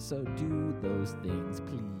 So do those things,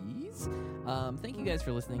 please. Thank you guys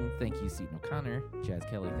for listening. Thank you, Seton O'Connor, Chaz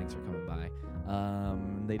Kelly. Thanks for coming by.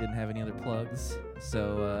 They didn't have any other plugs,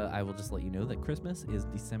 so I will just let you know that Christmas is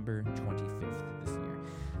December 25th this year.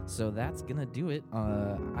 So that's gonna do it.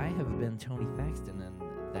 I have been Tony Thaxton, and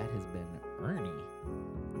that has been Ernie.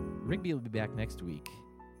 Rigby will be back next week.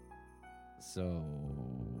 So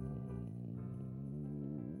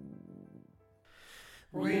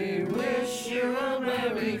We wish you a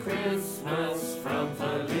Merry Christmas from